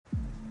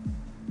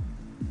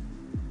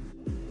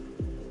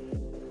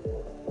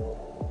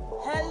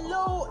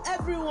Hello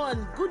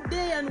everyone, good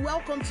day and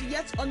welcome to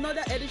yet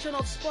another edition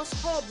of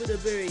Sports Hub with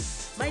Ebere.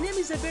 My name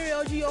is Ebere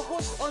Oji, your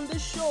host on the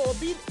show,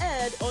 being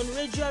aired on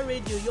Regia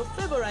Radio, your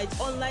favorite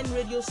online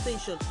radio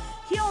station.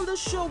 Here on the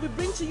show, we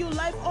bring to you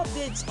live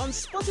updates on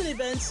sporting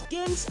events,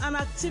 games and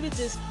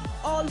activities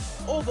all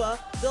over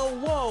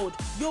the world.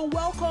 You're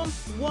welcome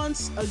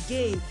once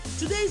again.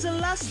 Today is the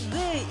last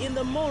day in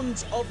the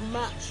month of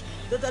March.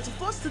 The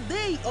 31st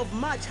day of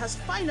March has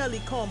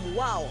finally come.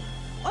 Wow.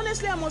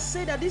 Honestly, I must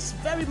say that this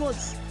very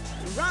month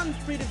ran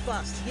pretty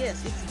fast.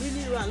 Yes, it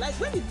really ran. Like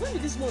when did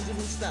this month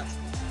even start?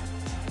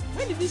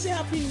 When did we say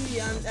Happy New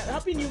Year and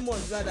Happy New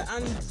Month rather?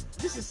 And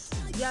this is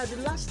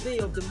the last day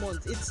of the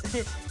month.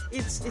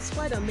 It's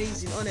quite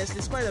amazing. Honestly,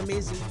 it's quite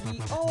amazing.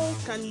 We all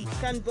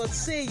can but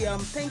say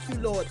thank you,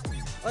 Lord.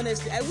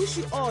 Honestly, I wish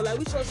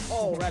us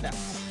all rather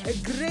a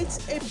great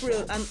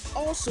April and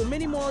also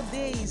many more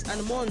days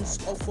and months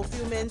of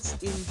fulfillment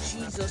in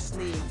Jesus'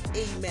 name.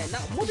 Amen.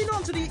 Now, moving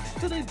on to the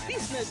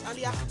business and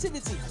the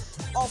activity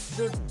of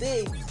the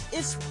day.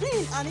 It's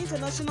been an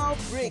international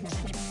break.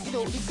 You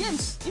know,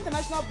 the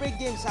international break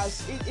games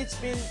it's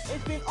been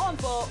on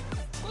for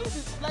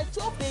like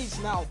 12 days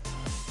now.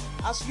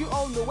 As you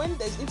all know, when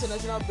there's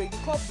international break, the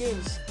club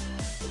games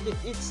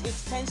it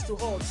tends to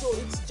halt. So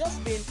it's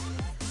just been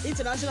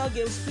international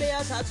games.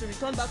 Players had to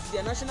return back to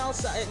their national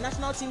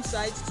team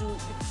sides to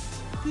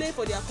play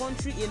for their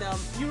country in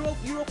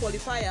Euro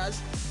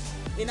qualifiers,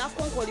 in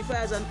AFCON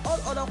qualifiers, and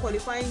all other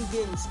qualifying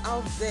games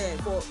out there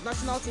for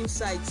national team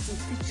sides to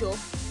feature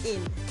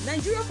in.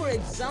 Nigeria, for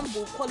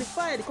example,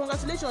 qualified.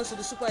 Congratulations to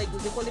the Super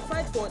Eagles. They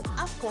qualified for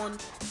AFCON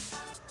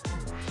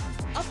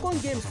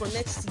games for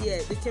next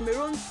year. The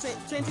Cameroon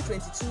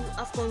 2022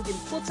 AFCON game.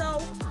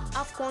 Total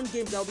AFCON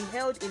games that will be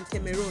held in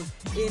Cameroon.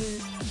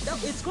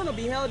 It's going to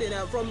be held in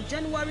from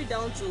January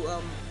down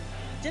to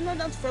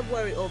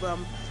February of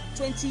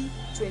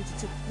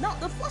 2022. Now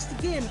the first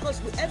game,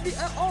 because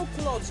all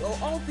clubs or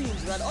all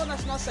teams that all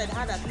national side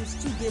had at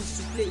least 2 games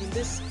to play in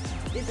this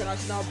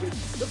international break.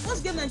 The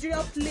first game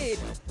Nigeria played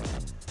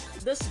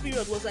this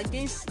period was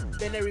against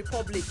Benin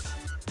Republic.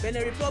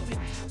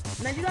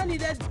 Nigeria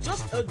needed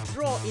just a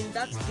draw in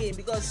that game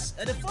because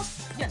they needed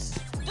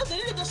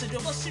just a draw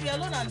because Sierra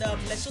Leone and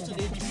Lesotho,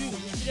 they drew.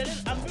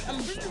 I'm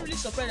really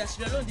surprised that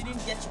Sierra Leone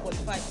didn't get to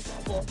qualify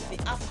for the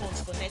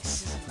AFCONs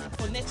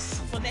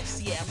for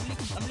next year.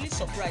 I'm really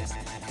surprised.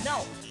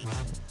 Now,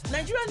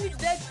 Nigeria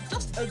needed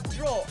just a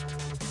draw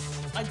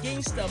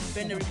against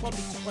Benin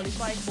Republic to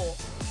qualify for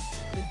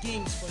the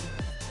games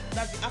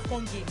that's the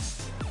AFCON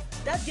games.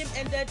 That game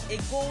ended a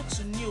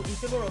 0-0 in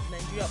favor of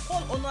Nigeria.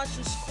 Paul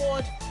Onuachu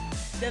scored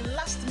the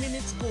last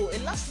minute goal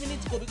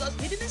because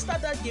he didn't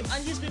start that game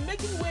and he's been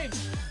making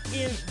waves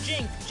in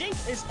Genk. Genk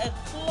is a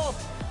club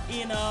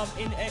in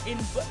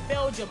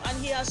Belgium, and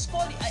he has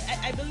scored.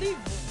 I believe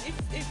if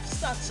my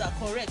stats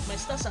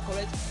are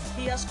correct,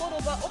 he has scored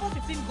over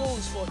 15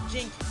 goals for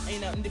Genk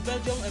in the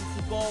Belgium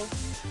football.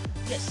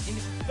 Yes, in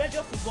the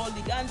Belgium football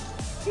league, and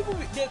people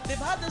they've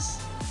had this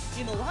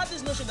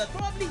notion that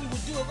probably he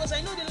would do it because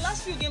I know the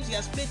last few games he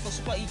has played for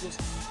Super Eagles,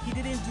 he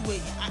didn't do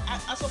it.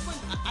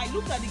 I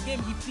looked at the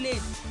game he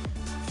played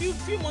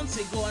few months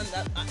ago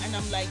and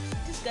I'm like,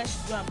 this guy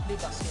should go and play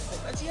basketball.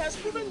 But he has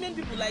proven many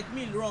people like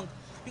me wrong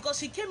because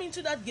he came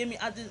into that game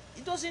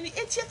it was in the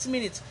 80th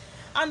minute,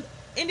 and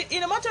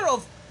in a matter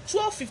of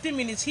 12-15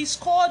 minutes he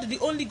scored the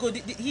only goal.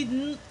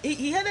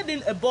 He headed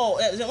in a ball,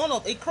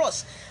 a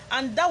cross,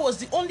 and that was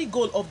the only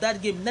goal of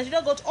that game.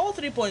 Nigeria got all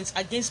 3 points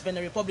against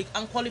Benin Republic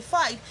and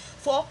qualified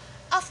for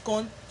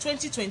AFCON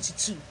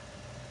 2022.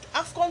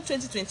 AFCON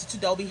 2022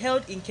 that will be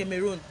held in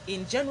Cameroon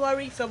in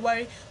February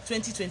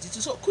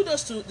 2022. So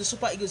kudos to the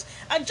Super Eagles.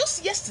 And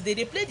just yesterday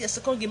they played their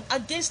second game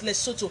against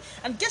Lesotho,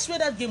 and guess where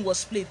that game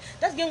was played?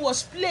 That game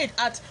was played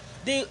at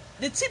the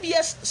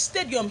TBS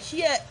Stadium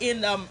here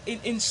in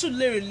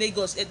Surulere,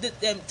 Lagos, the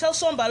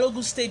Telson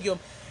Balogun Stadium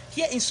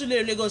here in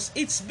Surulere, Lagos.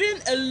 It's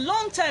been a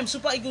long time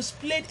Super Eagles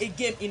played a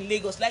game in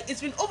Lagos. Like,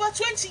 it's been over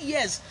 20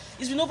 years.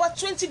 It's been over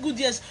 20 good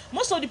years.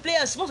 Most of the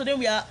players, most of them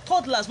were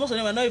toddlers. Most of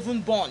them were not even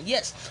born.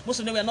 Yes, most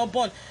of them were not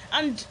born.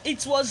 And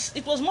it was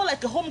more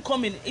like a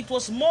homecoming. It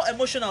was more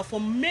emotional for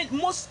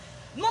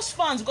most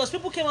fans because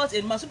people came out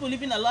in mass. People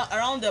living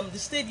around the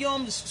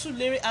stadium, the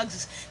Surulere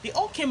axis, they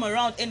all came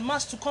around en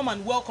masse to come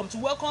and welcome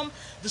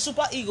the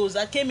Super Eagles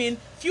that came in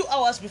few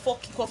hours before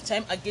kickoff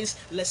time against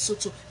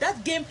Lesotho.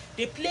 That game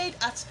they played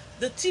at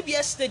the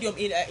TBS Stadium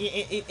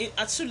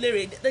at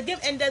Surulere. The game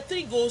ended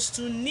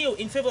 3-0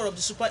 in favor of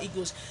the Super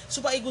Eagles.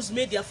 Super Eagles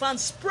made their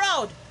fans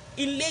proud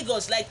in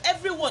Lagos. Like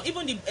everyone,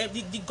 even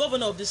the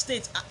governor of the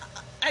state.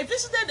 I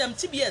visited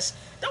TBS.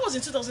 That was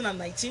in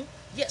 2019.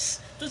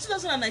 Yes, to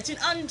 2019,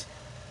 and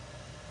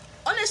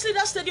honestly,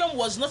 that stadium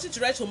was nothing to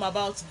write home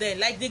about then.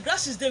 Like, the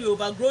grasses there were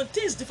overgrown,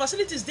 the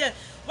facilities there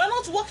were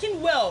not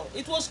working well.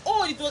 It was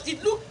old,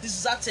 it looked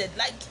deserted.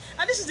 Like,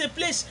 and this is a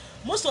place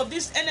most of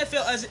these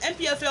NFL as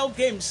NPFL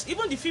games,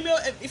 even the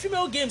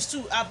female games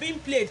too, are being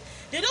played.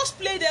 They just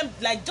play them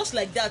just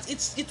like that.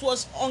 It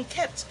was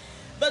unkept.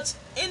 But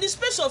in the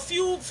space of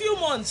few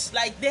months,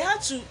 like, they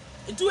had to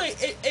do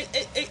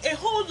a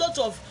whole lot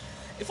of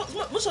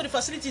most of the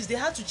facilities, they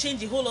had to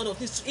change a whole lot of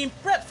things in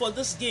prep for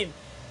this game,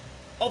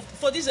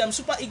 for this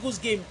Super Eagles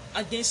game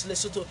against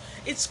Lesotho.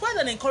 It's quite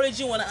an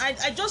encouraging one.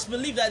 I just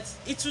believe that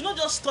it will not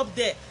just stop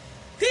there.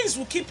 Things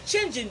will keep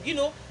changing,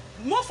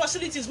 more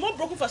facilities, more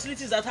broken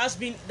facilities that has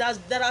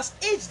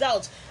aged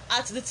out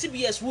at the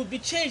TBS will be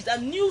changed,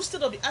 and new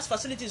state-of-the-art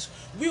facilities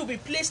will be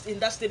placed in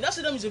that stadium. That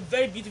stadium is a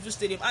very beautiful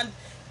stadium, and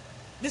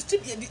the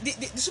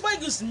Super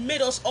Eagles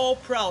made us all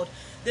proud.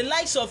 The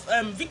likes of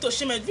Victor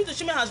Osimhen. Victor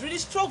Osimhen has really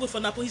struggled for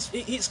Napoli,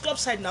 his club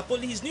side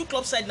Napoli, his new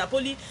club side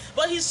Napoli,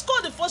 but he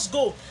scored the first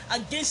goal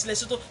against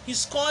Lesotho. He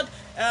scored,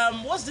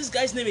 what's this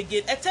guy's name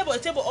again?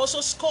 Etebo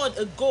also scored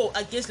a goal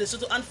against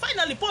Lesotho, and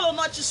finally Paul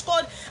Onuachu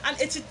scored an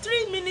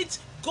 83-minute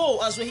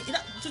goal as well.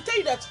 To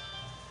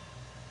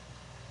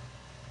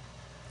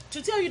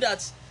tell you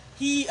that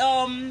he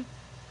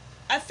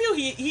I feel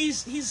he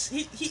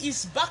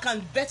is back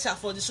and better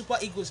for the Super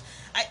Eagles.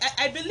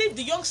 I believe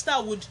the young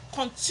star would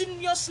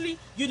continuously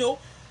build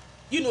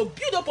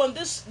up on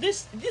this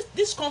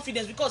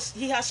confidence, because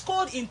he has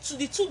scored in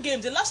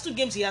the last two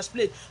games he has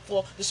played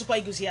for the Super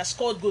Eagles. He has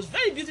scored goals,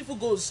 very beautiful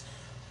goals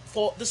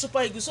for the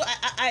Super Eagles. So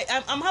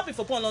I'm happy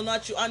for Paul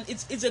Onuachu, and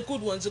it's a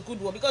good one. It's a good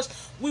one, because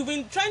we've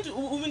been trying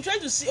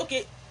to see,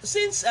 okay,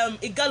 since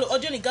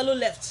Odion Ighalo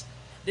left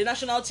the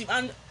national team,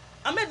 and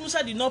Ahmed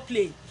Musa did not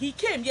play. He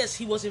came, yes,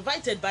 he was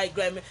invited by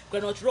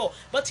Granot Raw,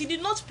 but he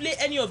did not play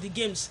any of the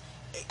games.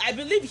 I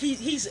believe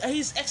his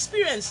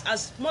experience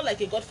as more like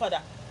a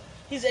godfather,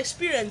 his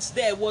experience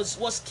there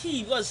was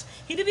key, because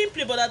he didn't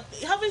play, but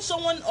having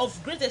someone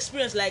of great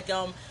experience like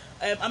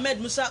Ahmed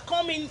Musa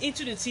coming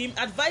into the team,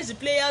 advise the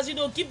players,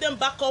 give them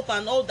backup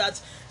and all that,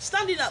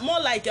 standing at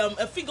more like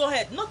a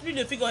figurehead, not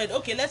really a figurehead,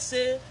 okay, let's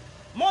say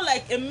more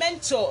like a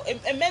mentor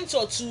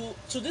to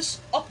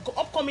this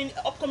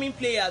upcoming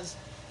players.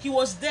 He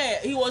was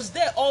there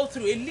all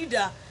through, a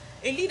leader,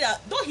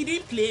 though he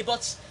didn't play,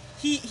 but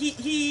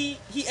he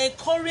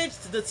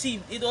encouraged the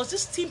team. It was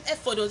this team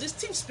effort, it was this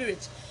team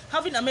spirit,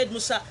 having Ahmed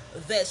Musa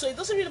there. So it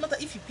doesn't really matter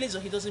if he plays or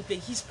he doesn't play.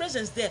 His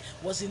presence there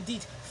was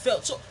indeed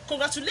felt. So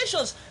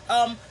congratulations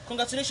to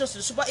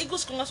the Super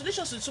Eagles.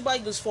 Congratulations to the Super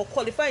Eagles for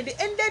qualifying. They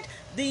ended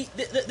the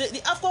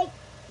AFCON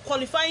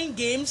qualifying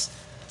games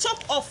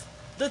top of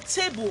the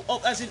table,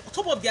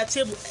 top of their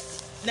table.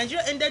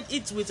 Nigeria ended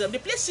it with they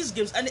played 6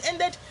 games, and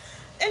they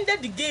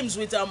ended the games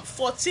with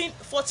 14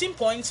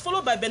 points,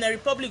 followed by Benin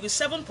Republic with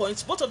 7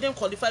 points. Both of them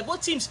qualified.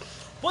 Both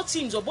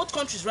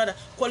countries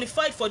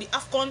qualified for the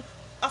AFCON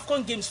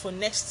games for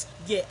next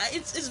year.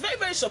 It's very,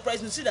 very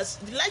surprising to see that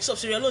the likes of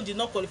Sierra Leone did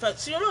not qualify.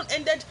 Sierra Leone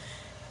ended,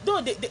 though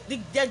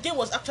their game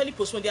was actually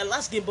postponed, their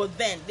last game, but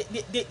then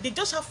they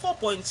just have 4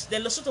 points.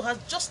 Then Lesotho has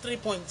just 3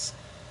 points.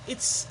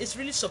 It's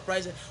really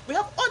surprising. We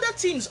have other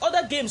teams,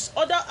 other games,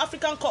 other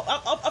African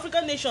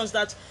nations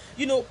that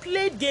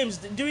played games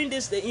during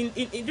this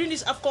during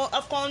this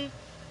AFCON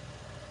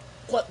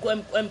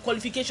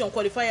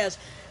qualifiers.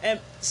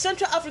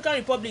 Central African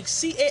Republic,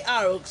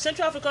 CAR,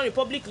 Central African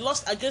Republic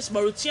lost against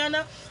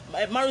Mauritania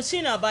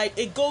by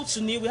a goal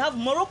to nil. We have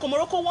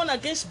Morocco won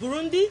against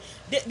Burundi.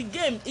 The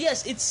game,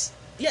 yes,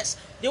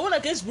 they won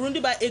against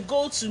Burundi by a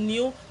goal to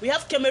nil. We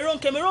have Cameroon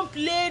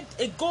played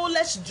a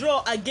goalless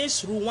draw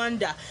against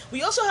Rwanda.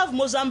 We also have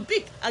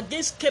Mozambique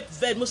against Cape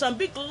Verde.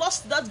 Mozambique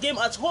lost that game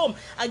at home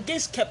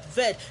against Cape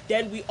Verde.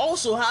 Then we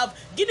also have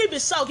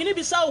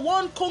Guinea-Bissau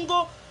won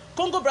Congo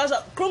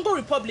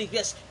Republic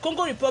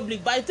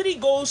by 3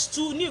 goals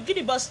to nil.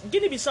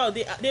 Guinea-Bissau,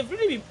 they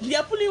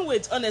are pulling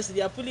weight. Honestly,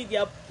 they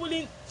are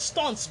pulling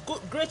stunts,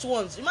 great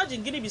ones.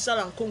 Imagine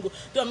Guinea-Bissau and Congo.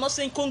 Though I'm not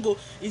saying Congo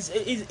I'm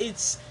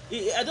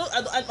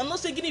not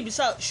saying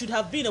Guinea-Bissau should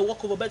have been a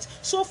walkover, but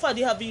so far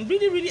they have been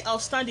really, really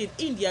outstanding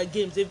in their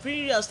games. They've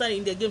really, really outstanding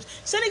in their games.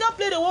 Senegal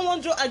played a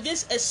 1-1 draw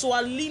against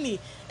Eswatini.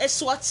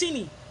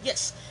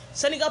 Yes.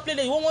 Senegal played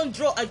a 1-1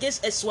 draw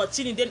against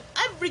Eswatini. Then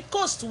Ivory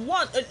Coast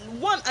won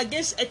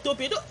against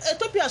Ethiopia.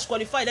 Ethiopia has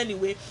qualified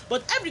anyway,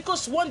 but Ivory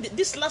Coast won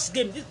this last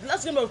game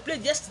that we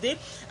played yesterday.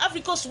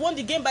 Ivory Coast won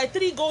the game by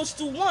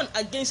 3-1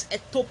 against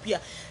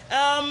Ethiopia.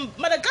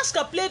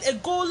 Madagascar played a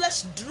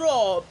goalless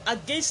draw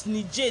against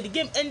Niger. The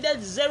game ended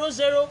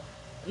 0-0.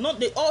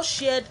 They all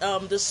shared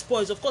the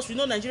spoils. Of course, we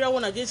know Nigeria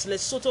won against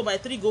Lesotho by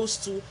 3 goals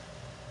to.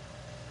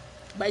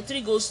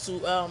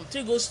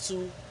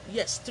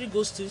 Yes, 3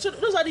 goals to. So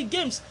those are the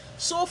games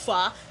so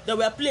far that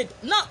were played.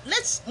 Now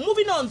let's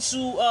moving on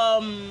to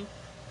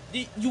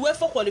the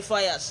UEFA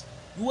qualifiers.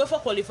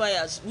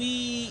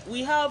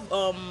 We have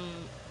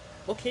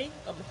okay,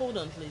 hold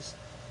on please.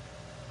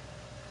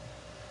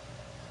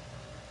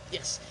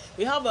 Yes,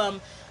 we have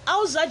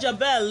Al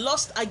Zajabel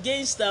lost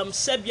against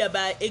Serbia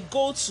by a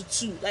goal to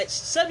 2. Like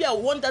Serbia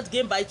won that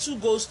game by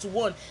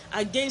 2-1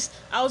 against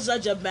Al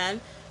Zajabel.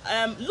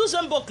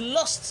 Luxembourg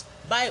lost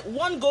by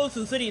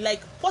 1-3.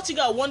 Like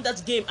Portugal won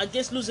that game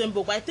against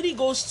Luxembourg by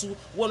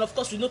 3-1. Of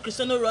course, we know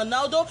Cristiano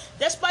Ronaldo,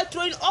 despite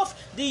throwing off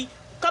the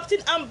captain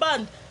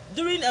armband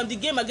during the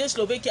game against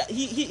Slovakia,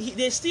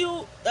 they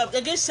still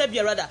against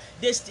Serbia rather.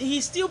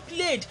 He still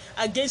played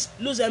against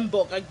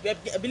Luxembourg.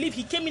 I believe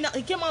he came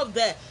out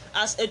there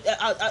as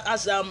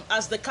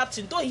the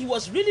captain. Though he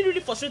was really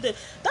frustrated.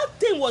 That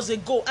thing was a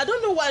goal. I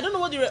don't know why. I don't know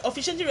what the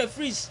officiating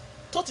referees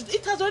thought.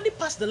 It has already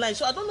passed the line.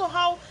 So I don't know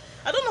how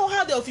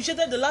they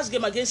officiated the last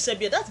game against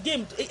Serbia. That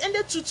game, it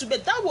ended 2-2,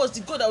 but that was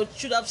the goal that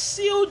should have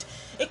sealed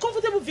a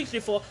comfortable victory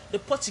for the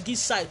Portuguese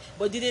side,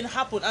 but it didn't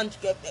happen. And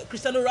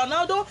Cristiano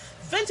Ronaldo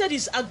vented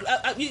his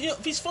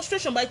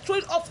frustration by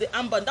throwing off the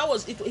armband. That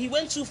was it. He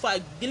went too far.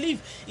 I believe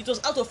it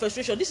was out of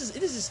frustration. This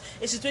is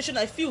a situation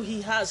I feel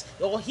he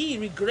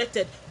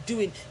regretted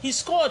doing. He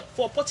scored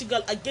for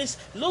Portugal against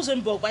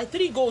Luxembourg by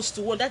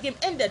 3-1. That game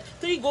ended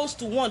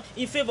 3-1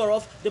 in favor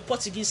of the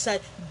Portuguese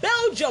side.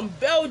 Belgium.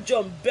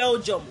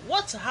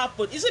 What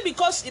happened? Is it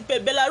because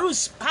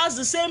Belarus has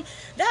the same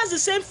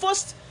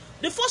first?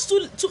 The first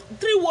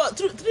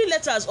three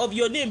letters of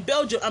your name,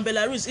 Belgium and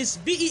Belarus, is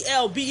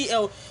BEL.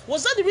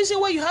 Was that the reason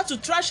why you had to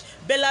trash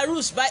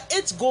Belarus by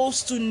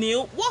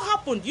 8-0? What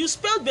happened? You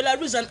spelled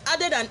Belarus and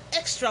added an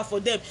extra for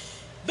them.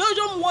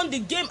 Belgium won the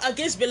game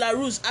against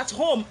Belarus at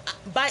home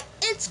by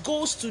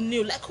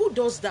 8-0. Like, who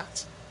does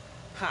that?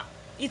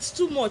 It's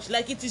too much.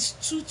 Like, it is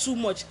too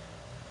much.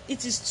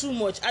 It is too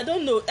much. I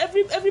don't know.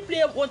 Every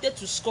player wanted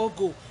to score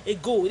a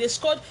goal. They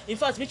scored. In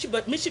fact, Michy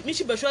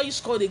Batshuayi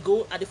scored a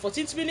goal at the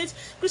 14th minute.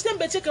 Christian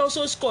Benteke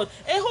also scored.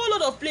 A whole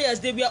lot of players,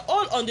 they were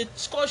all on the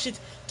score sheet.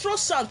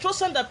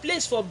 Trossard that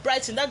plays for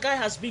Brighton, that guy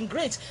has been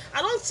great.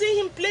 I don't see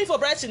him play for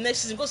Brighton next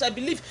season because I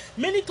believe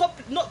many top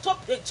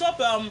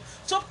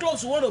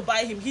clubs want to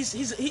buy him.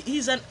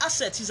 He's an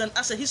asset.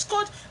 He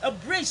scored a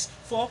brace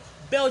for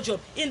Belgium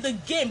in the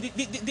game.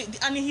 The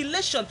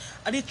annihilation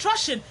and the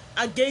trashing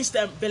against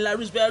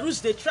Belarus.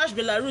 They trashed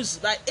Belarus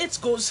by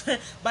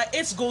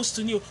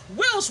 8-0.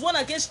 Wales won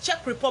against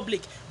Czech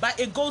Republic by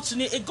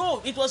 1-0. A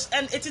goal. It was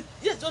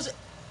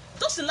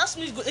just the last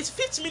minute goal. It's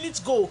 5th minute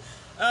goal.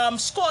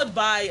 Scored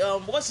by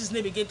what's his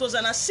name again? It was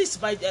an assist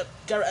by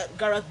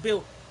Gareth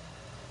Bale.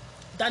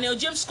 Daniel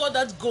James scored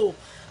that goal.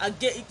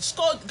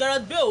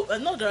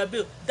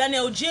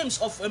 Daniel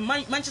James of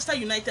Manchester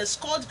United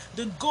scored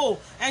the goal,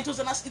 and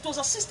it was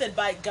assisted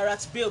by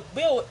Gareth Bale.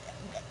 Bale,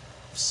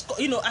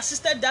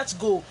 assisted that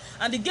goal,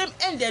 and the game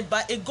ended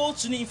by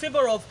 1-0 in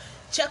favor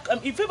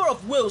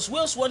of Wales.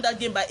 Wales won that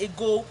game by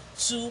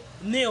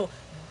 1-0.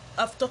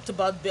 I've talked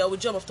about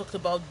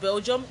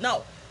Belgium.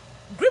 Now,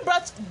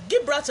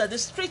 Gibraltar, the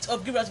Strait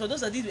of Gibraltar. For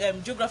those that did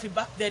geography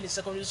back then in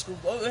secondary school,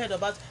 we all heard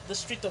about the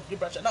Strait of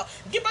Gibraltar. Now,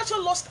 Gibraltar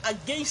lost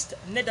against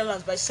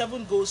Netherlands by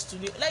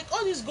 7-0. Like,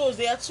 all these goals,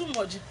 they are too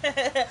much.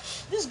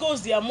 These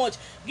goals, they are much.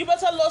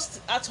 Gibraltar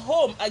lost at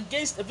home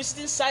against the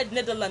visiting side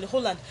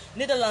Holland.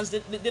 Netherlands,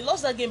 they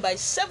lost that game by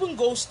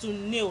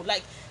 7-0.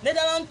 Like,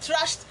 Netherlands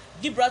trashed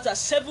Gibraltar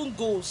 7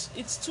 goals.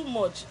 It's too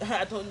much.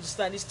 I don't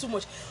understand. It's too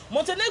much.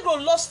 Montenegro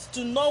lost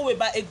to Norway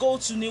by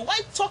 1-0.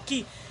 While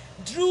Turkey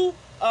drew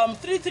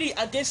 3-3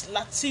 against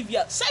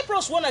Latvia.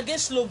 Cyprus won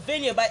against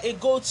Slovenia by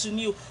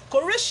 1-0.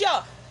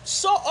 Croatia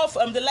saw off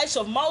the likes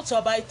of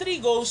Malta by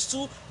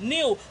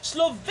 3-0.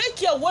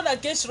 Slovakia won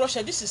against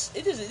Russia. This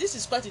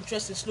is quite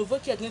interesting.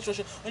 Slovakia against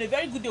Russia on a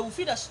very good day. We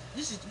feel that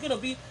this is going to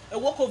be a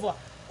walkover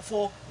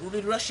for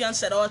the Russian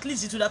side, or at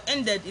least it would have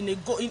ended in a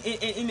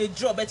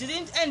draw, but it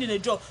didn't end in a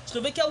draw.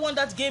 Slovakia won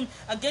that game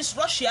against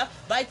Russia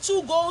by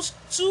 2-1.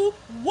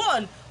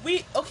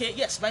 By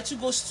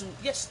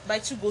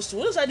 2-2.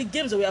 Those are the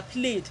games that we have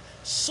played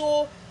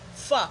so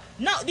far.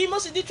 Now, the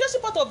most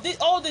interesting part of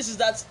all this is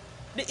that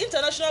the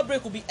international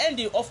break will be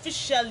ending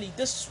officially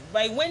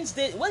by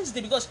Wednesday,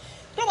 because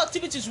club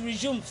activities will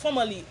resume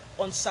formally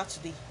on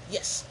Saturday.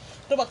 Yes,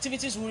 club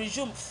activities will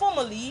resume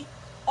formally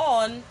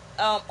on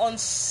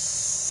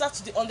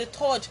Saturday, on the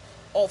 3rd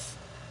of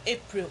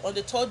April, on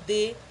the 3rd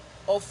day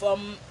of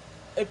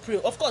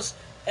April. Of course,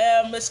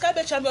 the Sky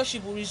Bet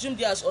Championship will resume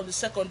theirs on the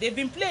 2nd. They've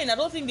been playing. I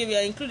don't think they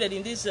were included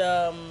in these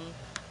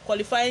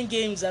qualifying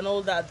games and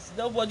all that.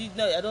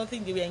 I don't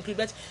think they were included.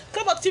 But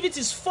club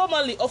activities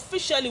formally,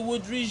 officially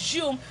would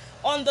resume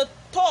on the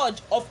 3rd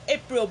of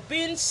April,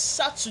 being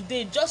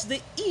Saturday, just the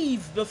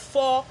eve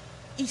before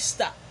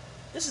Easter.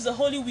 This is a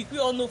Holy Week. We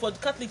all know, for the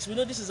Catholics, we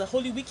know this is a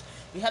Holy Week.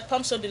 We had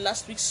Palm Sunday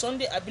last week.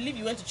 Sunday, I believe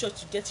you went to church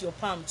to get your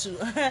palm too.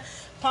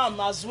 Palm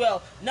as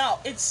well. Now,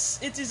 it is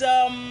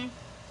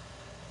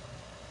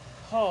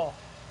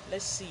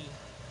let's see.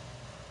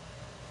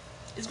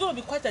 It's going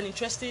to be quite an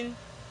interesting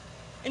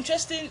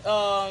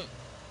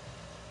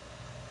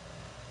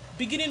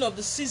beginning of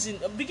the season,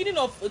 beginning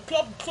of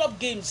club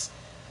games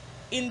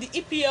in the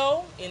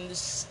EPL, in the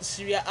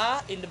Serie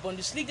A, in the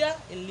Bundesliga,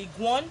 in Ligue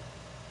 1,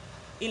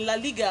 in La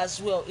Liga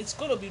as well. It's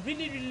going to be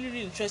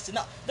really interesting.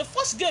 Now, the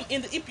first game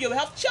in the EPL, we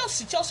have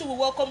Chelsea. Chelsea will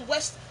welcome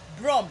West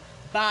Brom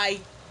by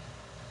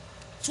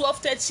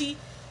 12:30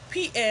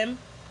 p.m.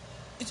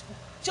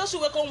 Chelsea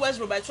will welcome West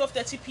Brom by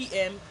 12:30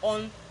 p.m.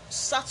 on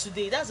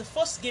Saturday. That's the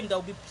first game that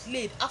will be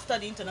played after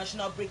the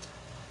international break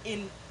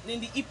in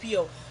the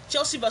EPL.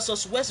 Chelsea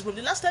versus West Brom.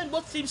 The last time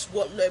both teams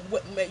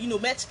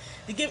met,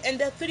 the game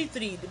ended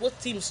 3-3.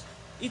 Both teams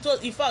It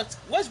was, in fact,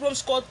 West Brom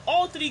scored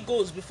all 3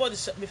 goals before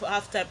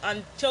halftime,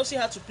 and Chelsea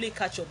had to play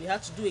catch up. They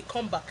had to do a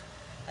comeback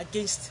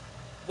against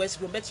West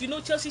Brom. But you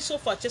know, Chelsea so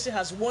far, Chelsea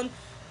has won.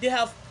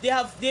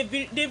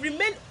 They've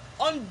remained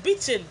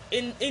unbeaten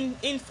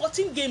in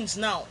 14 games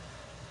now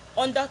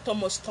under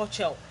Thomas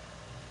Tuchel.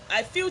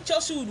 I feel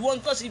Chelsea would win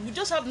because if we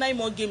just have 9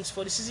 more games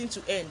for the season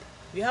to end,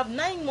 we have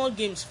 9 more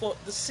games for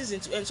the season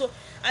to end. So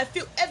I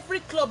feel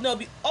every club now will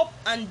be up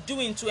and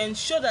doing to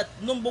ensure that,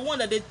 number one,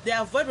 that they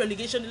avoid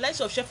relegation. The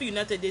likes of Sheffield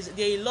United,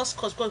 they're a lost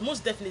cause because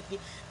most definitely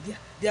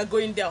they are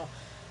going down.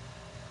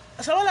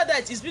 Sam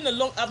Allardyce, it's been a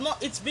long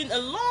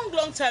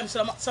time.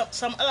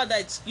 Sam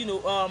Allardyce,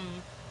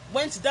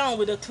 went down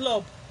with the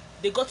club.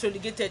 They got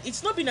relegated.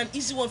 It's not been an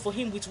easy one for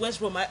him with West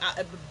Brom.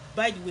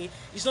 By the way,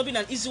 it's not been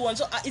an easy one.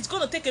 So it's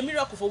going to take a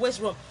miracle for West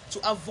Brom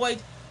to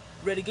avoid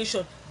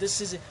relegation this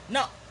season.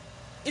 Now,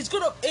 we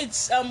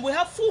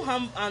have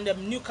Fulham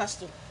and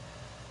Newcastle.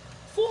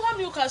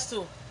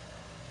 Newcastle.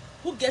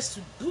 Who gets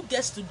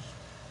to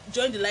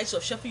join the likes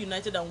of Sheffield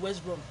United and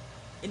West Brom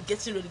in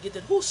getting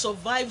relegated? Who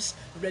survives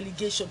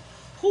relegation?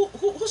 Who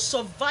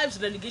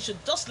survives relegation?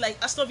 Just like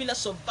Aston Villa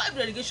survived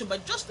relegation by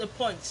just a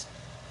point.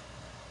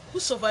 Who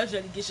survives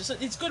relegation? So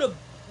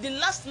the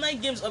last 9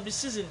 games of the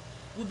season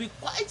will be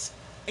quite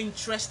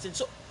interesting.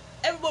 So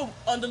everyone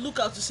on the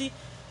lookout to see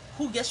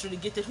who gets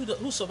relegated,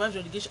 who survives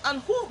relegation,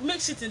 and who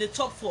makes it in the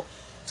top 4.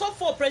 Top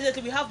 4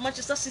 presently, we have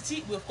Manchester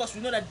City. We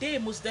know that they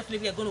most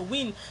definitely are going to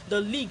win the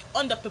league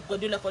under Pep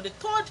Guardiola for the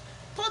third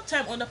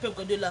time under Pep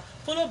Guardiola,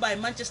 followed by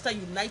Manchester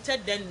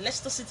United, then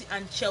Leicester City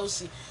and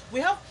Chelsea.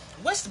 We have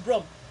West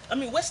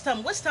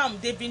Ham,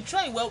 they've been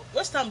trying. Well,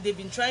 West Ham, they've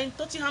been trying.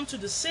 Tottenham to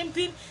the same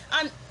thing.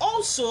 And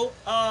also,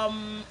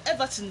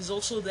 Everton is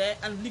also there,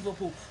 and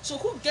Liverpool. So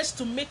who gets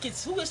to make it?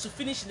 Who gets to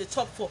finish in the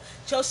top 4?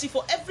 Chelsea,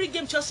 for every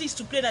game Chelsea is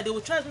to play, that they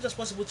will try as much as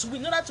possible to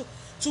win, in order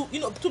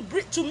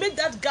to make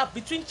that gap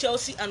between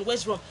Chelsea and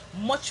West Brom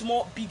much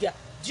more bigger.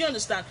 Do you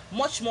understand?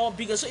 Much more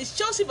bigger. So it's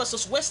Chelsea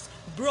versus West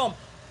Brom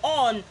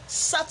on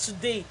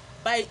Saturday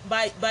by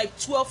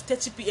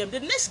 12:30 p.m. The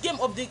next game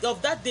of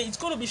that day is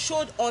going to be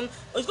shown on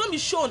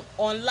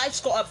Live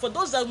Score app. For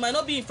those that might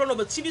not be in front of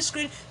a TV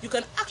screen, you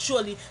can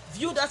actually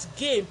view that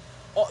game,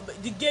 or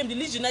the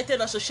Leeds United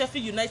versus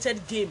Sheffield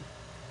United game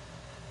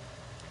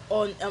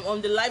on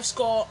the Live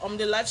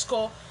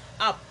Score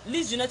app.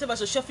 Leeds United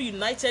versus Sheffield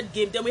United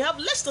game. Then we have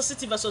Leicester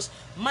City versus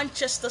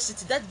Manchester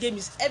City. That game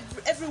is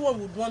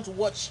everyone would want to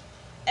watch.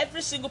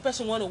 Every single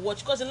person want to watch,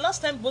 because the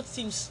last time both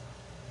teams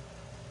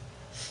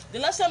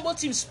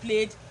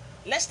played,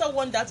 Leicester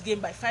won that game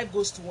by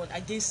 5-1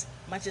 against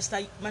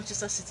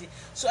Manchester City.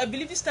 So I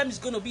believe this time is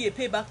going to be a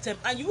payback time.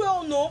 And you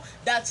all know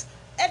that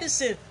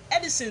Edison,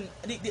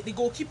 the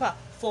goalkeeper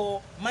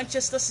for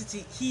Manchester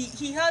City,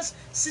 he has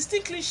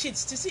 16 clean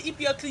sheets, 16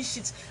 EPL clean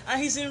sheets,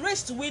 and he's in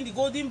race to win the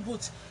Golden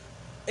Boot,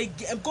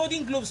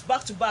 Golden Globes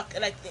back to back,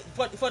 like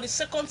for the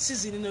 2nd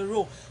season in a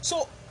row.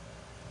 So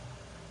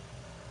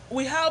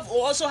we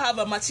also have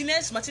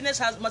Martinez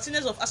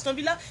of Aston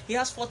Villa. He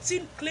has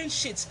 14 clean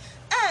sheets,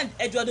 and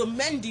Eduardo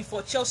Mendy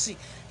for Chelsea.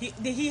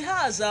 He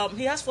has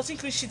 14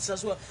 clean sheets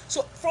as well.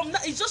 So from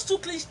that, it's just two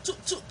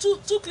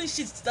clean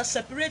sheets that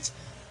separate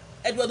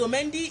Eduardo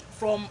Mendy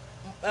from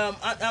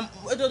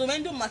Eduardo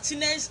Mendy,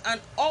 Martinez, and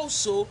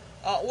also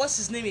what's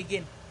his name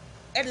again?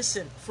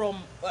 Edison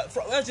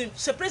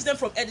separates them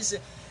from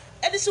Edison.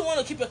 Edison want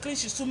to keep a clean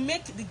sheet to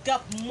make the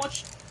gap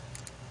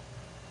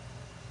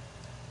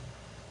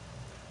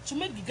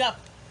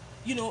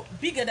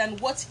bigger than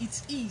what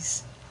it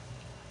is.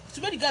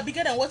 To make the gap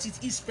bigger than what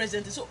it is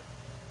presently. So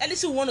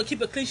Edison want to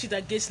keep a clean sheet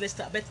against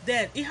Leicester, but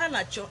then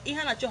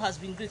Iheanacho has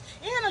been great.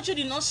 Iheanacho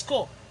did not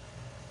score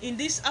in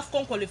this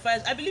AFCON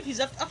qualifiers. I believe he's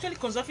actually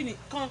conserving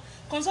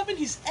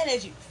his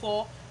energy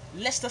for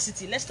Leicester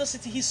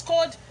City. He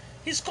scored.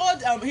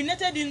 He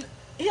netted in.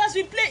 He has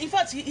been playing. In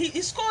fact,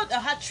 he scored a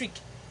hat-trick.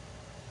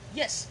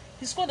 Yes,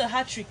 he scored a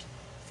hat-trick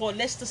for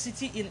Leicester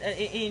City in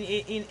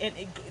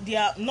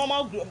their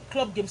normal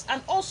club games.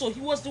 And also,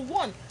 he was the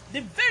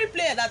very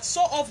player that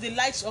saw off the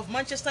likes of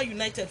Manchester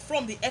United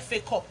from the FA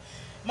Cup.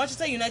 Because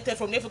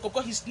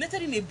he's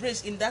netted in a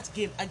brace in that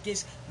game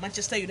against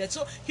Manchester United.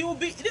 So he will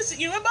be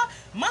you remember,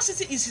 Man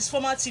City is his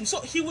former team, so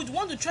he would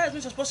want to try as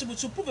much as possible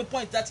to prove a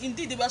point that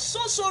indeed they were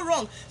so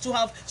wrong to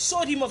have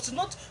sold him off, to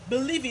not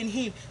believe in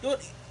him.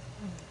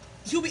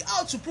 He'll be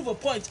out to prove a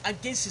point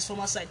against his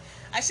former side.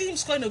 I see him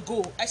scoring a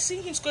goal.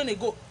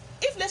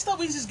 If Leicester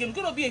wins this game, it's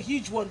going to be a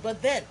huge one.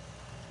 But then,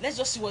 let's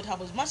just see what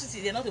happens. Man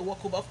City, they're not a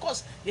walkover. Of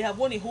course, they have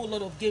won a whole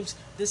lot of games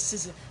this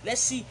season.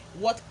 Let's see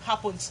what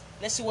happens.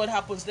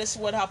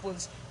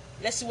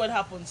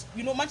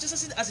 You know, Manchester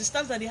City, as it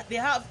stands, that they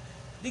have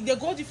their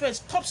goal difference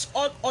tops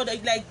all other.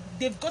 Like,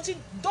 they've gotten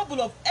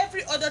double of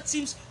every other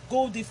team's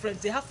goal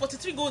difference. They have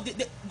 43 goal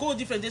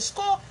difference. They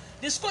score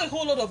a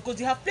whole lot of goals.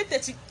 They have played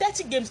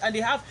 30 games and they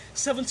have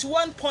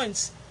 71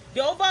 points.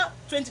 They're over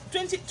 20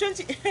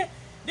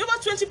 they're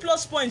over 20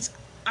 plus points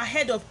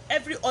ahead of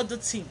every other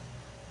team.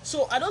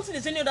 So I don't think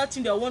there's any other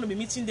team that will want to be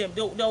meeting them.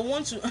 They'll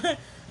want to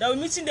they'll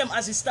be meeting them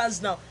as it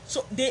stands now.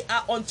 So they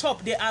are on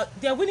top. They are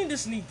winning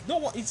this league. No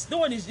one is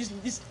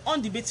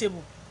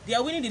undebatable. They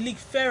are winning the league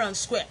fair and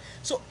square.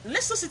 So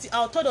Leicester City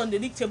are third on the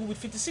league table with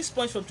 56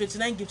 points from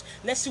 29 games.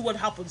 Let's see what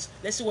happens.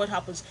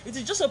 It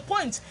is just a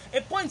point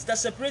that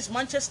separates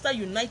Manchester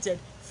United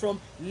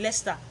from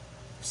Leicester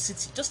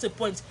City. Just a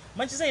point.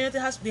 Manchester United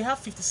have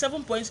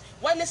 57 points,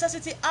 while Leicester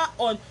City are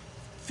on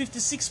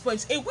 56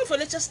 points. A win for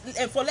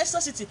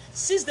Leicester City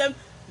sees them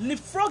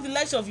leapfrog the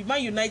likes of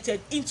Man United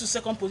into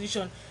second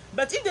position.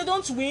 But if they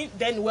don't win,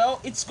 then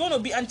well, it's going to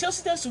be, and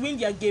Chelsea tends to win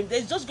their game,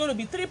 there's just going to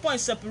be 2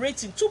 points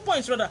separating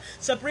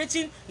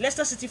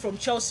Leicester City from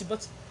Chelsea.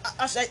 But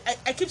as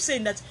I keep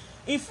saying that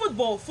in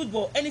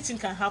football, anything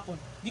can happen.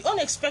 The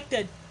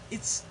unexpected,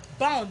 it's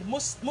bound,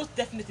 most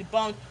definitely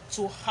bound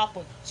to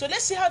happen. So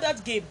let's see how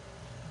that game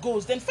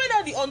goes. Then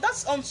finally,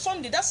 on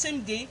Sunday, that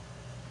same day,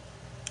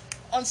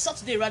 on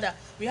Saturday rather,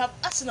 we have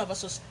Arsenal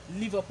versus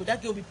Liverpool.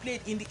 That game will be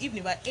played in the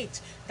evening by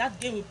 8. That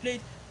game we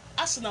played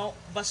Arsenal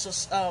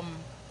versus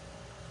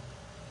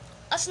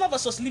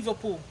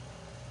Liverpool.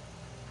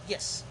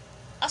 Yes,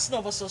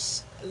 Arsenal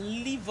versus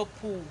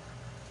Liverpool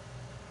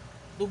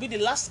will be the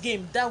last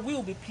game that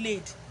will be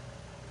played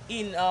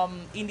in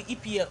the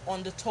EPL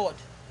on the 3rd.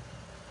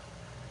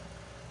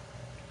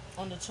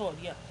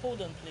 Yeah,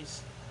 hold on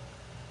please.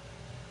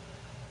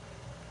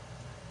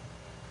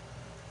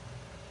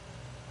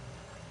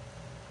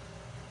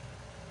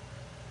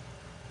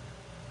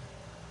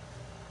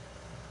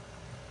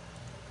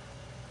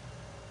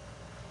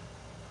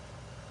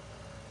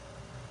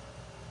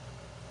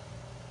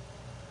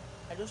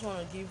 I just want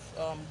to give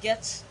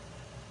get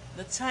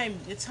the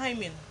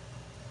timing.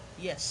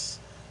 Yes,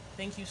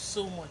 thank you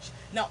so much.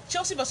 Now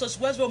Chelsea versus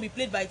West Brom will be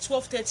played by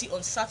 12:30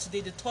 on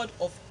Saturday, the 3rd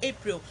of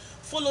April,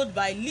 followed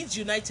by Leeds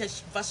United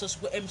versus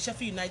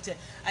Sheffield United.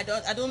 I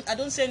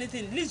don't say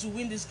anything. Leeds will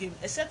win this game,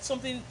 except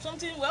something.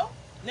 Well,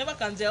 never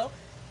can tell.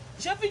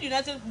 Sheffield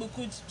United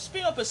could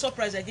spin up a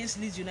surprise against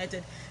Leeds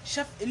United.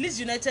 Leeds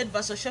United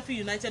versus Sheffield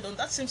United on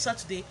that same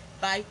Saturday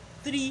by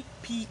 3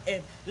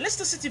 p.m.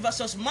 Leicester City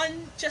versus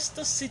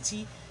Manchester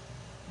City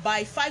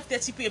by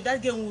 5:30 p.m.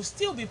 That game will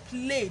still be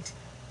played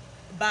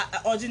by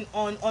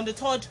on the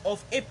 3rd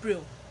of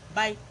April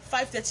by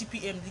 5:30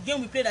 p.m. The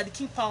game we played at the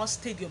King Power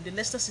Stadium, the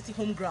Leicester City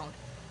home ground,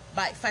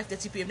 by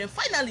 5:30 p.m. Then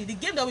finally, the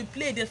game that we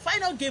played, the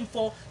final game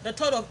for the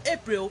 3rd of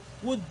April,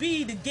 would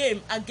be the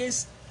game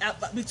against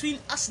between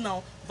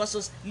Arsenal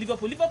versus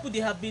Liverpool. Liverpool,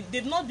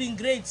 they've not been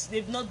great.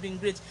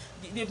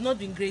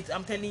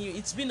 I'm telling you,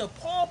 it's been a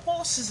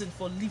poor season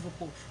for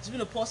Liverpool. It's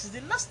been a poor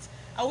season. The last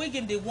away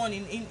game they won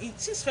in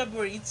since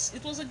February,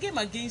 it was a game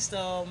against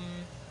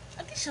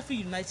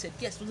Sheffield United.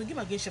 Yes, it was a game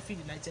against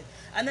Sheffield United,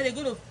 and then they're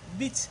going to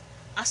beat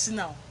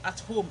Arsenal at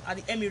home at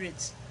the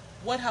Emirates.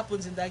 What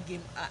happens in that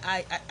game?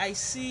 I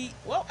see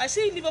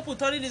Liverpool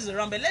turning this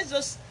around, but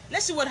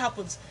let's see what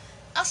happens.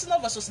 Arsenal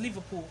versus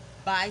Liverpool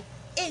by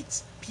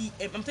 8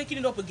 p.m. I'm taking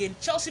it up again.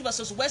 Chelsea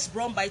versus West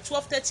Brom by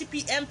 12:30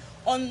 p.m.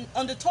 on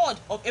the 3rd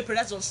of April.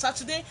 That's on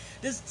Saturday.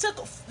 The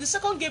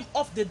second game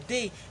of the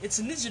day, it's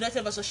Leeds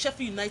United versus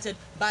Sheffield United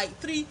by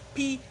 3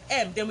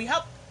 p.m. Then we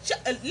have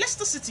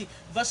Leicester City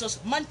versus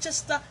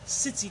Manchester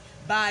City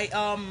by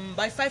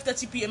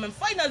 5:30 p.m. and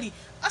finally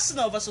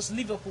Arsenal versus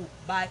Liverpool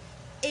by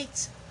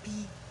 8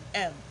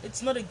 p.m.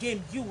 It's not a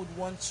game you would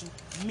want to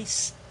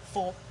miss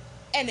for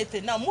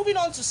anything. Now moving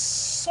on to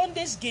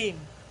Sunday's game.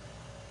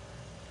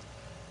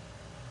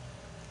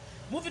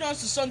 We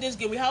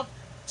have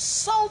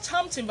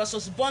Southampton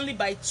versus Burnley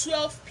by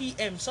 12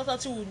 p.m.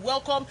 Southampton will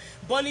welcome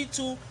Burnley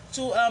to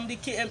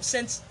the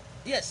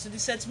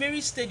St.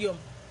 Mary's Stadium.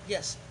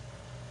 Yes,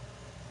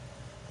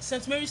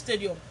 St. Mary's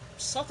Stadium.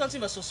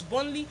 Southampton versus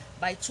Burnley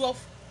by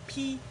 12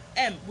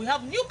 p.m. We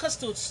have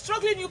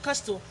struggling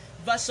Newcastle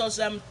versus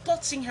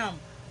Tottenham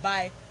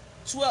by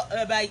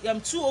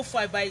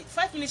 2:05 by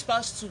 5 minutes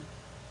past 2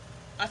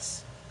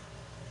 at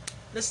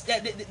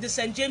the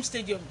St. James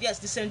Stadium. Yes,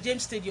 the St.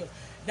 James Stadium.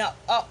 Now,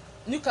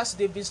 Newcastle,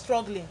 they've been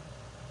struggling.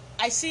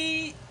 I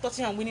see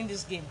Tottenham winning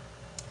this game.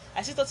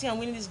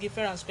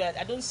 Fair and square.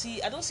 I don't see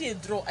a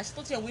draw. I see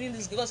Tottenham winning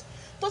this game because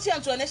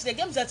Tottenham, to an extent,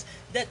 the games that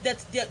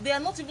they are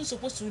not even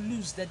supposed to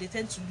lose, that they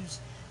tend to lose.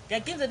 There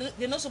are games that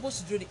they're not supposed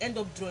to draw, they end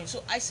up drawing.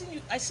 So I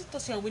see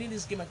Tottenham winning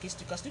this game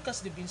against Newcastle.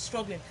 Newcastle, they've been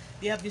struggling.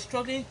 They've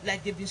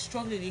been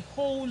struggling a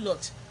whole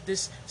lot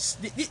this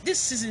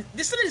season.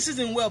 They started the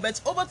season well, but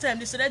over time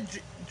they started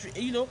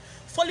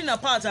falling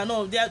apart and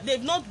all.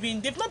 They've not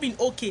been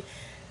okay.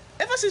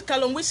 Ever since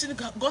Callum Wilson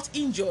got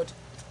injured,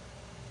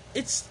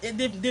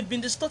 they've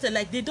been distorted.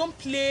 Like they don't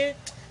play.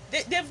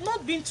 They've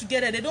not been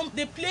together.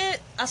 They play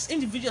as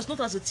individuals, not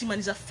as a team, and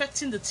it's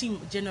affecting the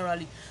team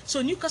generally.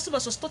 So Newcastle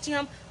versus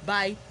Tottenham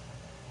by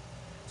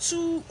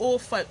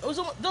 2:05.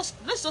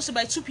 Let's just say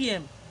by 2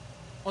 p.m.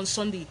 on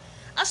Sunday.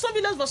 Aston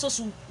Villa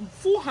versus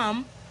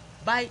Fulham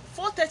by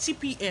 4:30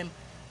 p.m.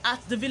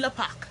 at the Villa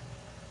Park.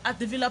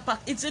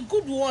 It's a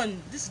good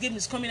one. This game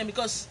is coming in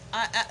because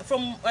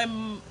from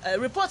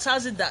reports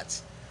has it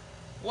that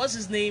what's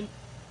his name?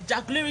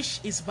 Jack Grealish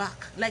is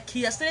back. Like,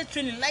 he has started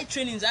training, light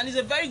trainings, and it's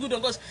a very good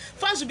one because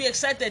fans will be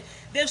excited.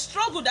 They've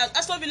struggled at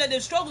Aston Villa.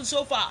 They've struggled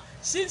so far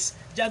since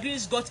Jack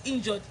Grealish got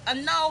injured,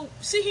 and now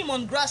see him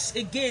on grass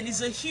again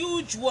is a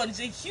huge one. It's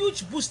a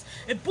huge boost,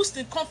 a boost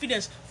in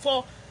confidence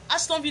for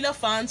Aston Villa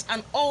fans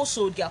and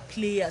also their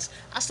players.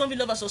 Aston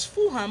Villa versus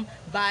Fulham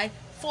by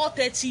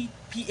 4:30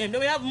 p.m.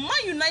 Then we have Man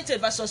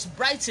United versus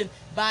Brighton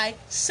by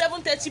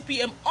 7:30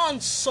 p.m. on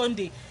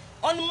Sunday.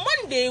 On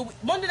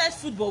Monday Night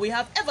Football, we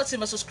have Everton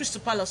versus Crystal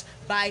Palace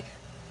by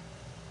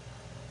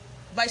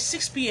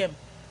 6 p.m.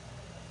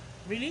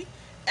 Really?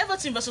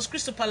 Everton versus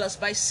Crystal Palace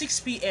by 6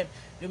 p.m.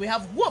 Then we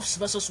have Wolves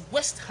versus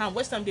West Ham.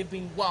 West Ham, they've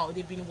been wow.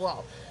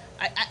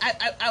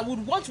 I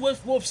would want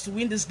Wolves to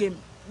win this game.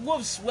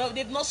 Wolves, well,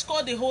 they've not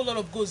scored a whole lot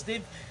of goals.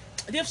 They've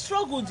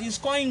struggled in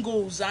scoring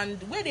goals,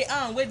 and where they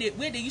are and where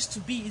they used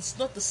to be, it's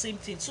not the same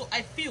thing. So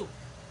I feel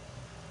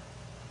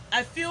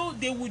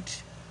they would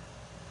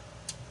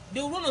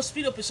want to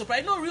speed up a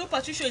surprise. I know Rio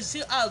Patricio is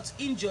still out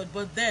injured,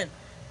 but then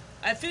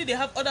I feel they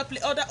have other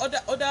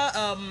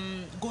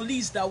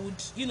goalies that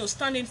would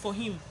stand in for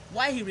him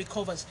while he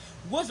recovers.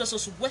 Wolves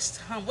versus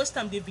West Ham. West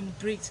Ham, they've been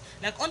great.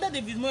 Like under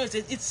David Moyes,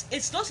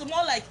 it's not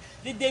more like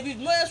the David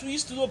Moyes we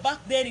used to know back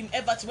then in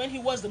Everton when he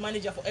was the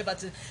manager for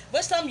Everton.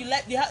 West Ham, you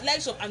like the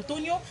likes of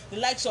Antonio, the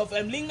likes of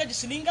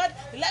Jesse Lingard,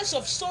 the likes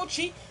of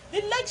Sochi,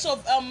 the likes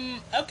of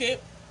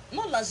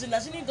not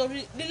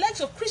Lazini, the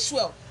likes of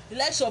Criswell, the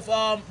likes of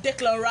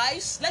Declan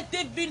Rice. Like,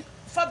 they've been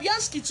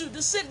Fabianski too,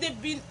 the same. They've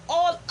been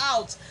all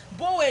out.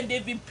 Bowen,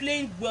 they've been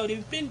playing well.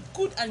 They've been playing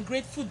good and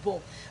great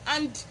football,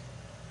 and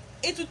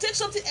it will take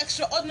something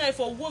extraordinary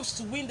for Wolves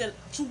to win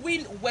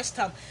West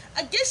Ham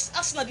against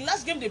Arsenal. The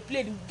last game they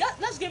played,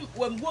 last game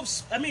when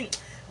West Ham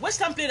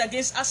played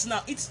against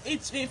Arsenal, it's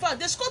in fact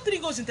they scored 3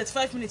 goals in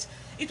 35 minutes.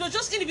 It was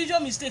just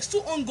individual mistakes,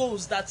 2 own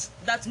goals that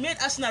made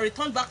Arsenal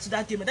return back to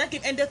that game, and that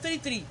game ended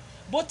 3-3.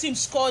 Both teams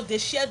scored, they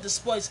shared the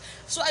spoils.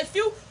 So I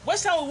feel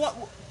West Ham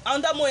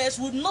under Moyes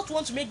would not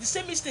want to make the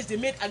same mistakes they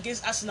made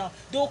against Arsenal.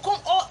 They will come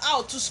all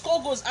out to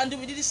score goals, and they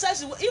will be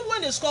decisive. Even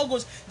when they score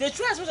goals, they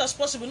try as much as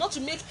possible not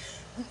to make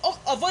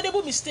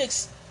avoidable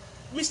mistakes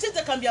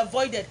that can be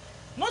avoided,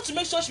 not to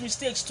make such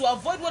mistakes, to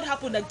avoid what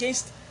happened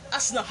against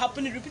Arsenal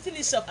repeating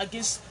itself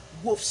against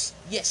Wolves.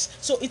 Yes,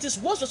 so it is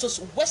Wolves versus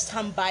West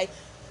Ham by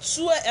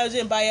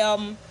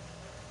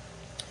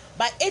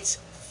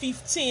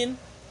 8:15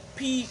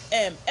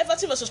 p.m.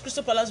 Everton versus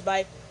Crystal Palace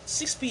by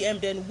 6 p.m.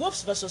 Then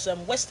Wolves versus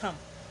West Ham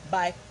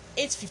by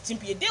 8:15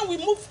 p.m. Then we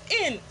move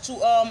in to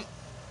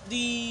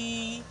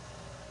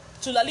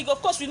La Liga.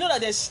 Of course, we know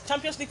that there's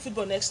Champions League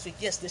football next week.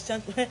 Yes, there's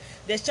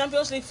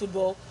Champions League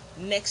football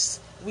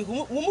next week.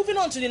 We're moving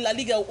on to the La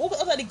Liga.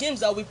 What are the games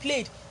that we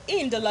played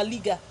in the La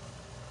Liga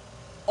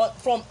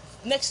from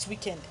next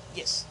weekend?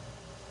 Yes.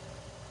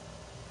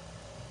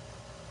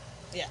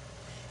 Yeah.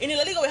 In the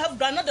La Liga, we have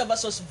Granada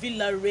versus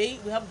Villarreal.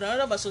 We have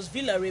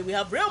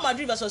Real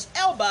Madrid versus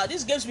Elba.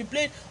 These games will be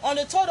played on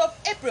the 3rd of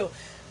April.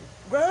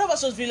 Granada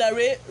versus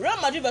Villarreal, Real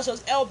Madrid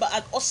versus Elba,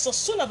 and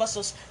Osasuna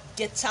versus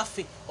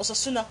Getafe.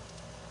 Osasuna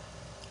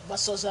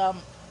versus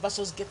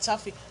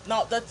Getafe.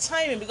 Now, the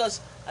timing,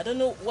 because I don't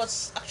know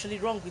what's actually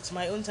wrong with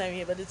my own time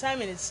here, but the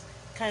timing is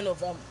kind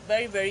of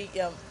very, very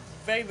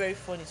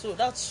funny. So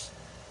that's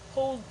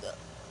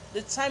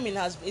the timing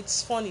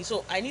it's funny.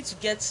 So I need to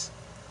get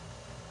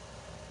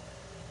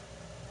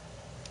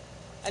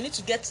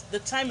the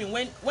timing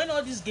when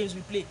all these games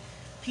we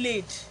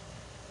played.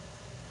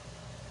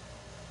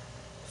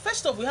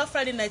 First off, we have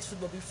Friday night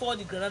football before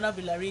the Granada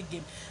Villarreal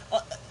game.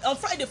 On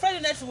Friday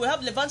night football, we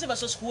have Levante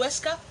versus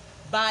Huesca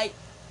by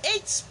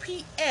 8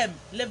 p.m.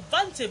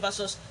 Levante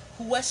versus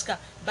Huesca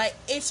by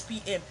 8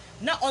 p.m.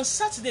 Now on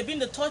Saturday, being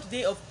the 3rd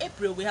day of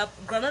April, we have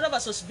Granada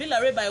versus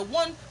Villarreal by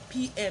 1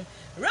 p.m.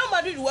 Real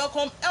Madrid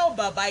welcome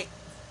Elba by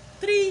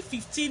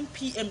 3:15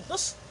 p.m.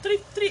 Those 3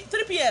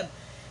 p.m.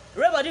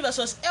 Real Madrid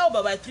versus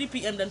Elba by 3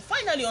 p.m. Then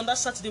finally on that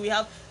Saturday we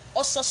have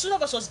Osasuna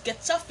versus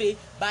Getafe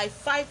by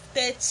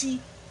 5:30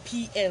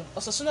 p.m.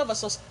 Osasuna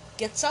versus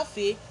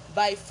Getafe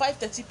by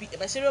 5:30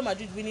 p.m. I say Real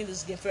Madrid winning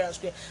this game fair and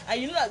square.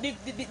 And you know that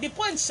the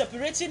point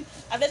separating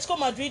Atletico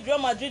Madrid, Real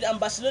Madrid and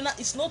Barcelona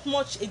is not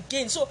much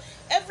again. So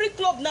every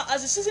club now,